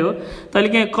राम्रै हो,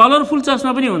 कहिलेकाहीँ कलरफुल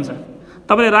चस्मा पनि हुन्छ।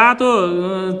 तपाईँले रातो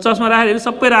चस्मा राखेर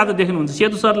सबै रातो देख्नुहुन्छ,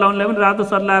 सेतो सर्ट लाउनेलाई पनि रातो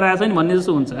सर्ट लाएर आएछ नि भन्ने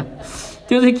जस्तो हुन्छ।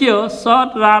 त्यो चाहिँ के हो,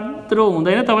 सर्ट रातो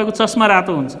हुँदैन, तपाईँको चस्मा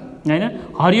रातो हुन्छ होइन,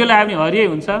 हरियो लगायो भने हरियै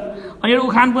हुन्छ। अनि एउटा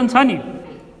उखान पनि छ नि,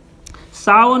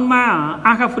 साउनमा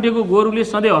आँखा फुटेको गोरुले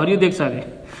सधैँ हरियो देख्छ अरे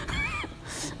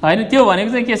होइन, त्यो भनेको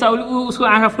चाहिँ के छ, उसको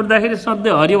आँखा फुट्दाखेरि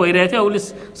सधैँ हरियो भइरहेको थियो, उसले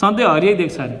सधैँ हरियै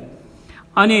देख्छ अरे।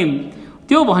 अनि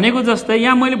त्यो भनेको जस्तै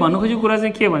यहाँ मैले भन्नु खोजेको कुरा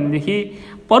चाहिँ के भनेदेखि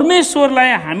परमेश्वरलाई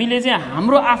हामीले चाहिँ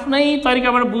हाम्रो आफ्नै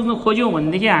तरिकाबाट बुझ्न खोज्यौँ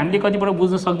भनेदेखि हामीले कतिपल्ट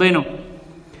बुझ्न सक्दैनौँ।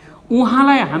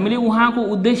 उहाँलाई हामीले उहाँको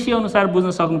उद्देश्य अनुसार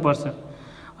बुझ्न सक्नुपर्छ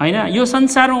होइन। यो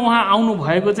संसारमा उहाँ आउनु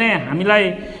भएको चाहिँ हामीलाई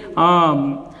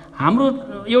हाम्रो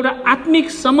एउटा आत्मिक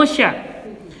समस्या,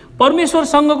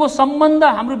 परमेश्वरसँगको सम्बन्ध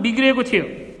हाम्रो बिग्रिएको थियो।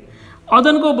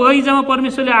 अदनको बगैँचामा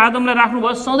परमेश्वरले आदमलाई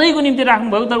राख्नुभयो, सधैँको निम्ति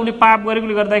राख्नुभयो, तर उसले पाप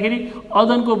गरेकोले गर्दाखेरि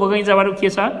अदनको बगैँचाबाट के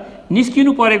छ,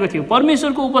 निस्किनु परेको थियो।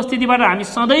 परमेश्वरको उपस्थितिबाट हामी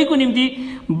सधैँको निम्ति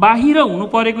बाहिर हुनु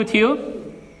परेको थियो।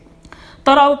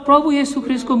 तर अब प्रभु येशू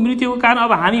ख्रीष्टको मृत्युको कारण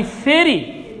अब हामी फेरि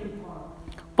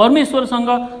परमेश्वरसँग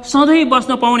सधैँ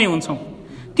बस्न पाउने हुन्छौँ।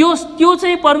 त्यो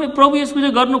चाहिँ प्रभु येशू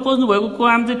ख्रीष्टले गर्न खोज्नु भएको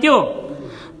काम चाहिँ त्यो।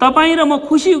 तपाईँ र म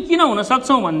खुसी किन हुन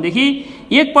सक्छौँ भनेदेखि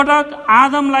एकपटक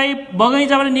आदमलाई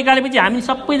बगैँचाबाट निकालेपछि हामी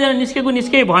सबैजना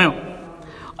निस्कै भयौँ।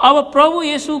 अब प्रभु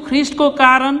येशू ख्रीष्टको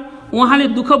कारण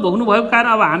उहाँले दुःख भोग्नु भएको कारण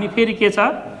अब हामी फेरि के छ,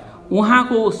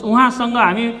 उहाँसँग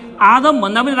हामी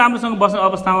आदमभन्दा पनि राम्रोसँग बस्ने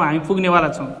अवस्थामा हामी पुग्नेवाला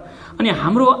छौँ। अनि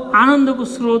हाम्रो आनन्दको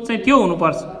स्रोत चाहिँ त्यो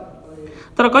हुनुपर्छ।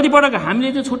 तर कतिपटक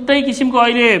हामीले चाहिँ छुट्टै किसिमको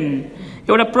अहिले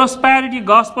एउटा प्रस्प्यारिटी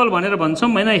गस्पल भनेर भन्छौँ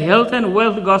होइन, हेल्थ एन्ड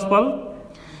वेल्थ गस्पल।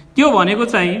 त्यो भनेको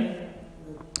चाहिँ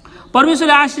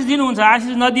परमेश्वरले आशिष दिनुहुन्छ,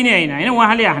 आशिष नदिने होइन।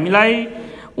 उहाँले हामीलाई,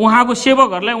 उहाँको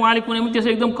सेवकहरूलाई उहाँले कुनै पनि त्यसो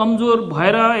एकदम कमजोर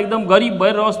भएर एकदम गरिब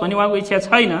भएर रहोस् भन्ने उहाँको इच्छा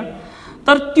छैन।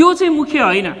 तर त्यो चाहिँ मुख्य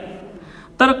होइन।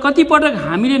 तर कतिपटक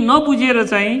हामीले नबुझेर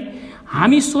चाहिँ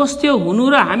हामी स्वस्थ हुनु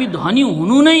र हामी धनी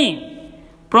हुनु नै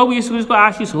प्रभु येशू ख्रीष्टको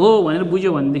आशिष हो भनेर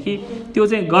बुझ्यो भनेदेखि त्यो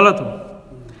चाहिँ गलत हो।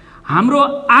 हाम्रो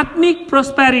आत्मिक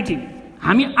प्रस्प्यारिटी,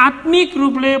 हामी आत्मिक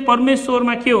रूपले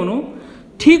परमेश्वरमा के हुनु,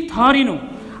 ठिक ठहरिनु,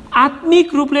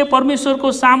 आत्मिक रूपले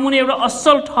परमेश्वरको सामुने एउटा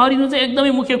असल ठहरिनु चाहिँ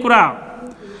एकदमै मुख्य कुरा हो।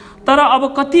 तर अब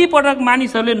कतिपटक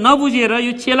मानिसहरूले नबुझेर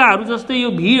यो चेलाहरू जस्तै, यो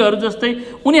भिडहरू जस्तै,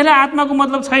 उनीहरूलाई आत्माको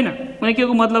मतलब छैन। उनीहरू के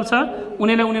को मतलब छ,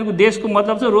 उनीहरूलाई उनीहरूको देशको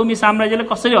मतलब छ, रोमी साम्राज्यलाई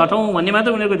कसरी हटाउँ भन्ने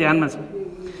मात्र उनीहरूको ध्यानमा छ।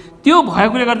 त्यो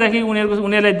भएकोले गर्दाखेरि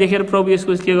उनीहरूलाई देखेर प्रभु येशू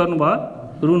ख्रीष्ट के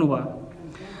गर्नुभयो, रुनुभयो।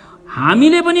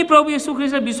 हामीले पनि प्रभु येशू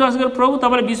ख्रीष्टलाई विश्वास गरेर प्रभु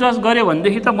तपाईँलाई विश्वास गर्यो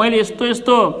भनेदेखि त मैले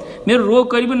यस्तो मेरो रोग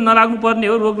कहिले पनि नलाग्नु पर्ने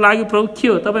हो, रोग लाग्यो प्रभु के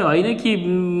हो, तपाईँ होइन कि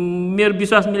मेरो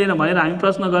विश्वास मिलेन भनेर हामी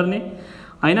प्रश्न गर्ने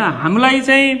होइन। हामीलाई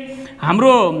चाहिँ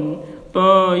हाम्रो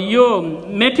यो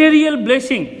मेटेरियल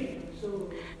ब्लेसिङ,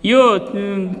 यो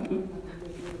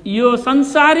यो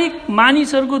संसारिक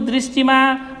मानिसहरूको दृष्टिमा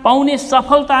पाउने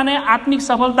सफलता नै आत्मिक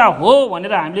सफलता हो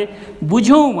भनेर हामीले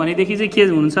बुझ्यौँ भनेदेखि चाहिँ के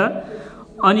हुन्छ,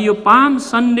 अनि यो पाम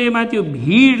सन्डेमा त्यो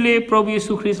भिडले प्रभु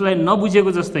येशू ख्रीष्टलाई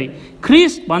नबुझेको जस्तै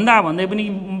ख्रीष्ट भन्दा भन्दै पनि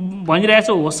भनिरहेछ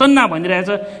होसन्ना भनिरहेछ,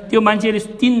 त्यो मान्छेले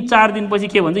 3-4 दिनपछि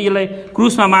के भन्छ, यसलाई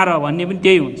क्रुसमा मार भन्ने पनि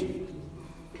त्यही हुन्छ।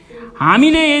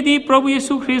 हामीले यदि प्रभु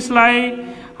येशू ख्रीष्टलाई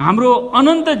हाम्रो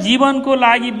अनन्त जीवनको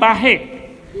लागि बाहेक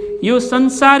यो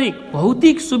संसारिक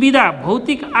भौतिक सुविधा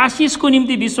भौतिक आशिषको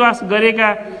निम्ति विश्वास गरेका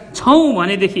छौँ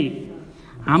भनेदेखि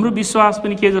हाम्रो विश्वास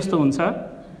पनि के जस्तो हुन्छ,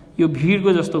 यो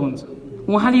भिडको जस्तो हुन्छ।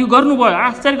 उहाँले यो गर्नुभयो,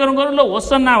 आश्चर्य गर्नु ल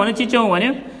होसन्ना भने चिच्याउँ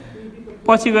भन्यो,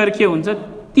 पछि गएर के हुन्छ,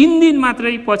 3 दिन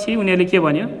मात्रै पछि उनीहरूले के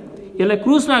भन्यो, यसलाई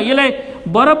क्रुसमा, यसलाई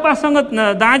बरब्बासँग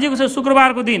दाँजेको छ।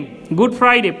 शुक्रबारको दिन गुड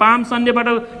फ्राइडे, पाम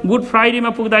सन्डेबाट गुड फ्राइडेमा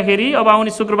पुग्दाखेरि, अब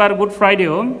आउने शुक्रबार गुड फ्राइडे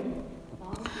हो,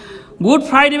 गुड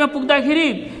फ्राइडेमा पुग्दाखेरि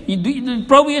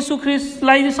प्रभु येशू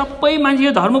ख्रीष्टलाई सबै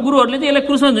मान्छे धर्मगुरुहरूले चाहिँ यसलाई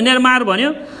क्रुसमा झुन्ड्याएर मार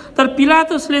भन्यो। तर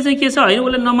पिलातुसले चाहिँ के छ, होइन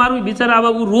उसलाई नमारौँ, बिचरा अब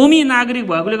ऊ रोमी नागरिक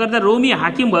भएकोले गर्दा, रोमी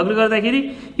हाकिम भएकोले गर्दाखेरि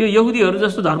यो यहुदीहरू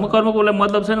जस्तो धर्मकर्मको उसलाई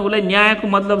मतलब छैन, उसलाई न्यायको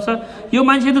मतलब छ। यो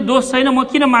मान्छे त दोष छैन, म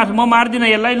किन मार्छु, म मार्दिनँ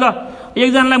यसलाई, ल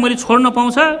एकजनालाई मैले छोड्न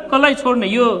पाउँछ, कसलाई छोड्ने,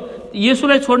 यो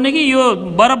येशूलाई छोड्ने कि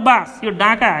यो बरब्बास, यो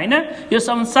डाका, होइन यो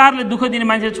संसारले दुःख दिने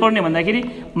मान्छे छोड्ने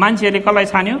भन्दाखेरि मान्छेहरूले कसलाई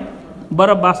छान्यो,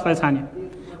 बरब्बासलाई छान्यो।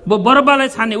 बरब्बालाई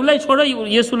छान्ने, उसलाई छोड,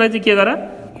 येशूलाई चाहिँ के गर,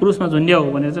 क्रुसमा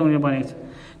झुन्ड्याऊ भनेर चाहिँ उनीहरूले भनेको छ।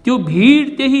 त्यो भिड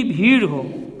त्यही भिड हो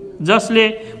जसले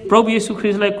प्रभु येशू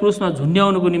ख्रीष्टलाई क्रुसमा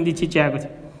झुन्ड्याउनुको निम्ति चिच्याएको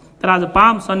थियो। तर आज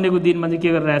पाम सन्डेको दिनमा चाहिँ के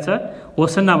गरिरहेछ,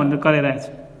 होसन्ना भनेर कराइरहेछ।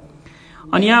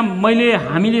 अनि यहाँ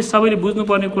हामीले सबैले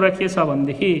बुझ्नुपर्ने कुरा के छ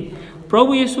भनेदेखि,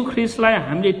 प्रभु येशू ख्रीष्टलाई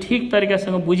हामीले ठिक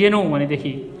तरिकासँग बुझेनौँ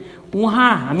भनेदेखि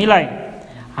उहाँ हामीलाई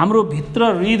हाम्रो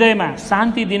भित्र हृदयमा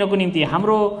शान्ति दिनको निम्ति,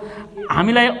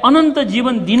 हामीलाई अनन्त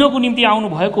जीवन दिनको निम्ति आउनु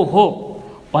भएको हो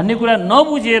भन्ने कुरा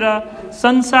नबुझेर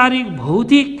संसारिक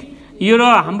भौतिक यो र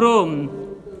हाम्रो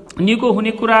निको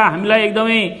हुने कुरा, हामीलाई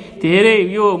एकदमै धेरै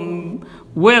यो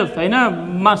वेल्थ, होइन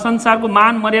संसारको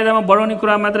मान मर्यादामा बढाउने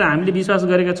कुरा मात्र हामीले विश्वास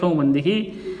गरेका छौँ भनेदेखि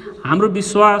हाम्रो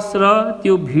विश्वास र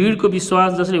त्यो भिडको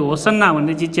विश्वास जसले होसन्ना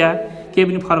भन्ने चिच्या केही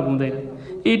पनि फरक हुँदैन।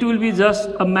 It will be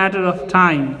just a matter of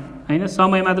time, होइन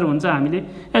समय मात्र हुन्छ। हामीले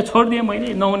छोडिदिएँ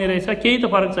मैले, नहुने रहेछ, केही त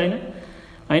फरक छैन,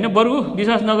 होइन बरु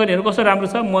विश्वास नगर्नेहरू कस्तो राम्रो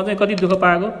छ, म चाहिँ कति दुःख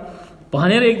पाएको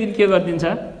भनेर एक दिन के गरिदिन्छ,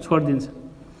 छोडिदिन्छ।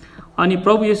 अनि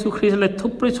प्रभु येशू ख्रीष्टलाई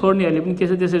थुप्रै छोड्नेहरूले पनि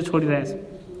त्यसरी छोडिरहेछ।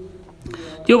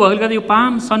 त्यो भएको गर्दा यो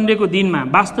पाम सन्डेको दिनमा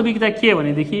वास्तविकता के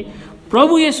भनेदेखि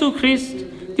प्रभु येशू ख्रीष्ट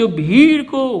त्यो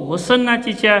भिडको होसन्ना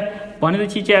चिच्या भनेर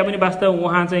चिच्याए पनि वास्तव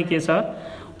उहाँ चाहिँ के छ,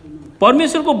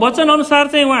 परमेश्वरको वचन अनुसार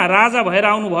चाहिँ उहाँ राजा भएर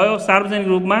आउनुभयो सार्वजनिक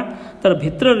रूपमा, तर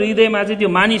भित्र हृदयमा चाहिँ त्यो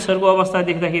मानिसहरूको अवस्था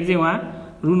देख्दाखेरि चाहिँ उहाँ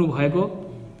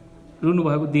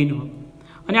रुनुभएको दिन हो।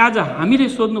 अनि आज हामीले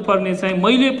सोध्नुपर्ने चाहिँ,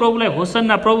 मैले प्रभुलाई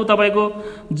होसन्ना, प्रभु तपाईँको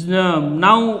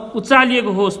नाउँ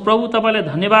उचालिएको होस्, प्रभु तपाईँलाई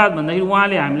धन्यवाद भन्दाखेरि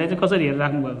उहाँले हामीलाई चाहिँ कसरी हेरेर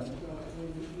राख्नुभएको छ,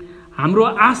 हाम्रो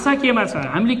आशा केमा छ,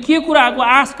 हामीले के कुराको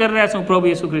आश गरिरहेछौँ प्रभु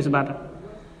येशू ख्रीष्टबाट,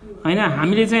 होइन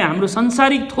हामीले चाहिँ हाम्रो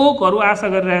संसारिक थोकहरू आशा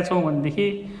गरिरहेछौँ भनेदेखि,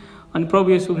 अनि प्रभु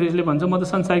येशू ख्रीष्टले भन्छ म त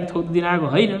संसारिक थोक दिन आएको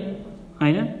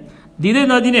होइन, दिँदै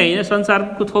नदिने होइन,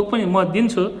 संसारको थोक पनि म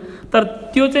दिन्छु,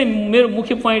 तर त्यो चाहिँ मेरो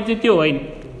मुख्य पोइन्ट चाहिँ त्यो होइन।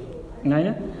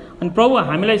 अनि प्रभु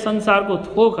हामीलाई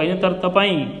संसारको थोक होइन, तर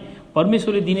तपाईँ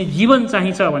परमेश्वरले दिने जीवन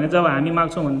चाहिन्छ भने जब हामी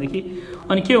माग्छौँ भनेदेखि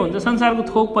अनि के हुन्छ, संसारको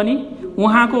थोक पनि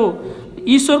उहाँको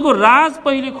ईश्वरको राज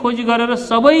पहिले खोजी गरेर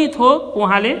सबै थोक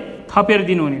उहाँले थपेर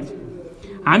दिनुहुनेछ।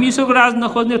 हामी ईश्वरको राज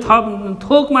नखोज्ने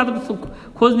थोक मात्र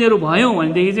खोज्नेहरू भयौँ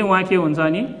भनेदेखि चाहिँ उहाँ के हुन्छ,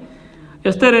 अनि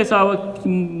यस्तै रहेछ, अब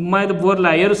मलाई त बोर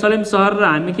लाग्यो, यरुसलेम सहर र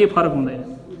हामी केही फरक हुँदैन,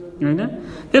 होइन।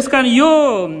 त्यस कारण यो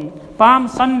पाम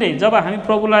सन्डे जब हामी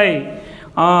प्रभुलाई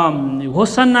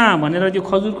होसन्ना भनेर त्यो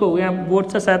खजुरको यहाँ बोर्ड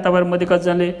छ, सायद तपाईँहरूमध्ये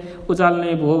कतिजनाले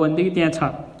उचाल्ने भयो भनेदेखि त्यहाँ छ,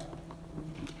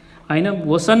 होइन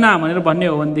होसन्ना भनेर भन्ने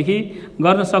हो भनेदेखि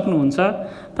गर्न सक्नुहुन्छ।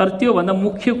 तर त्योभन्दा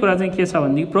मुख्य कुरा चाहिँ के छ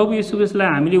भनेदेखि प्रभु येशू ख्रीष्टलाई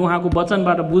हामीले उहाँको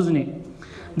वचनबाट बुझ्ने,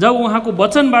 जब उहाँको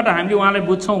वचनबाट हामीले उहाँलाई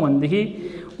बुझ्छौँ भनेदेखि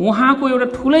उहाँको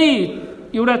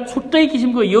एउटा छुट्टै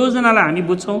किसिमको योजनालाई हामी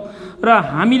बुझ्छौँ र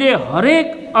हामीले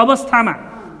हरेक अवस्थामा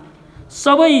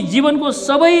सबै जीवनको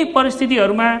सबै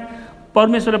परिस्थितिहरूमा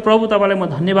परमेश्वरले प्रभु तपाईँलाई म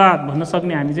धन्यवाद भन्न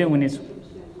सक्ने हामी चाहिँ हुनेछौँ।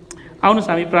 आउनुहोस्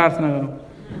हामी प्रार्थना गरौँ।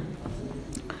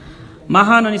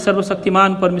 महान अनि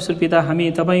सर्वशक्तिमान परमेश्वर पिता,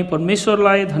 हामी तपाईँ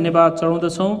परमेश्वरलाई धन्यवाद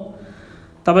चढाउँदछौँ।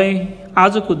 तपाईँ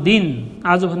आजको दिन,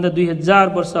 आजभन्दा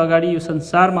 2000 वर्ष अगाडि यो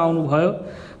संसारमा आउनुभयो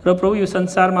र प्रभु यो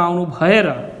संसारमा आउनु भएर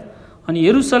अनि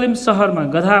यरुसलेम सहरमा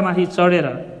गधामाथि चढेर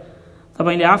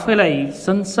तपाईँले आफैलाई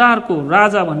संसारको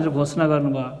राजा भनेर घोषणा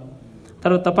गर्नुभयो।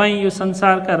 तर तपाईँ यो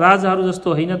संसारका राजाहरू जस्तो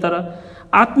होइन, तर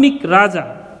आत्मिक राजा,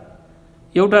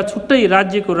 एउटा छुट्टै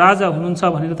राज्यको राजा हुनुहुन्छ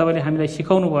भनेर तपाईँले हामीलाई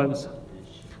सिकाउनु भएको छ।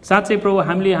 साँच्चै प्रभु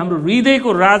हामीले हाम्रो हृदयको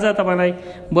राजा तपाईँलाई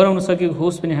बनाउन सकेको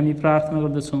होस् पनि हामी प्रार्थना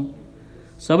गर्दछौँ।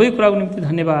 सबै कुराको निम्ति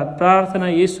धन्यवाद। प्रार्थना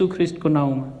येशू ख्रीष्टको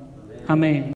नाउँमा, आमेन।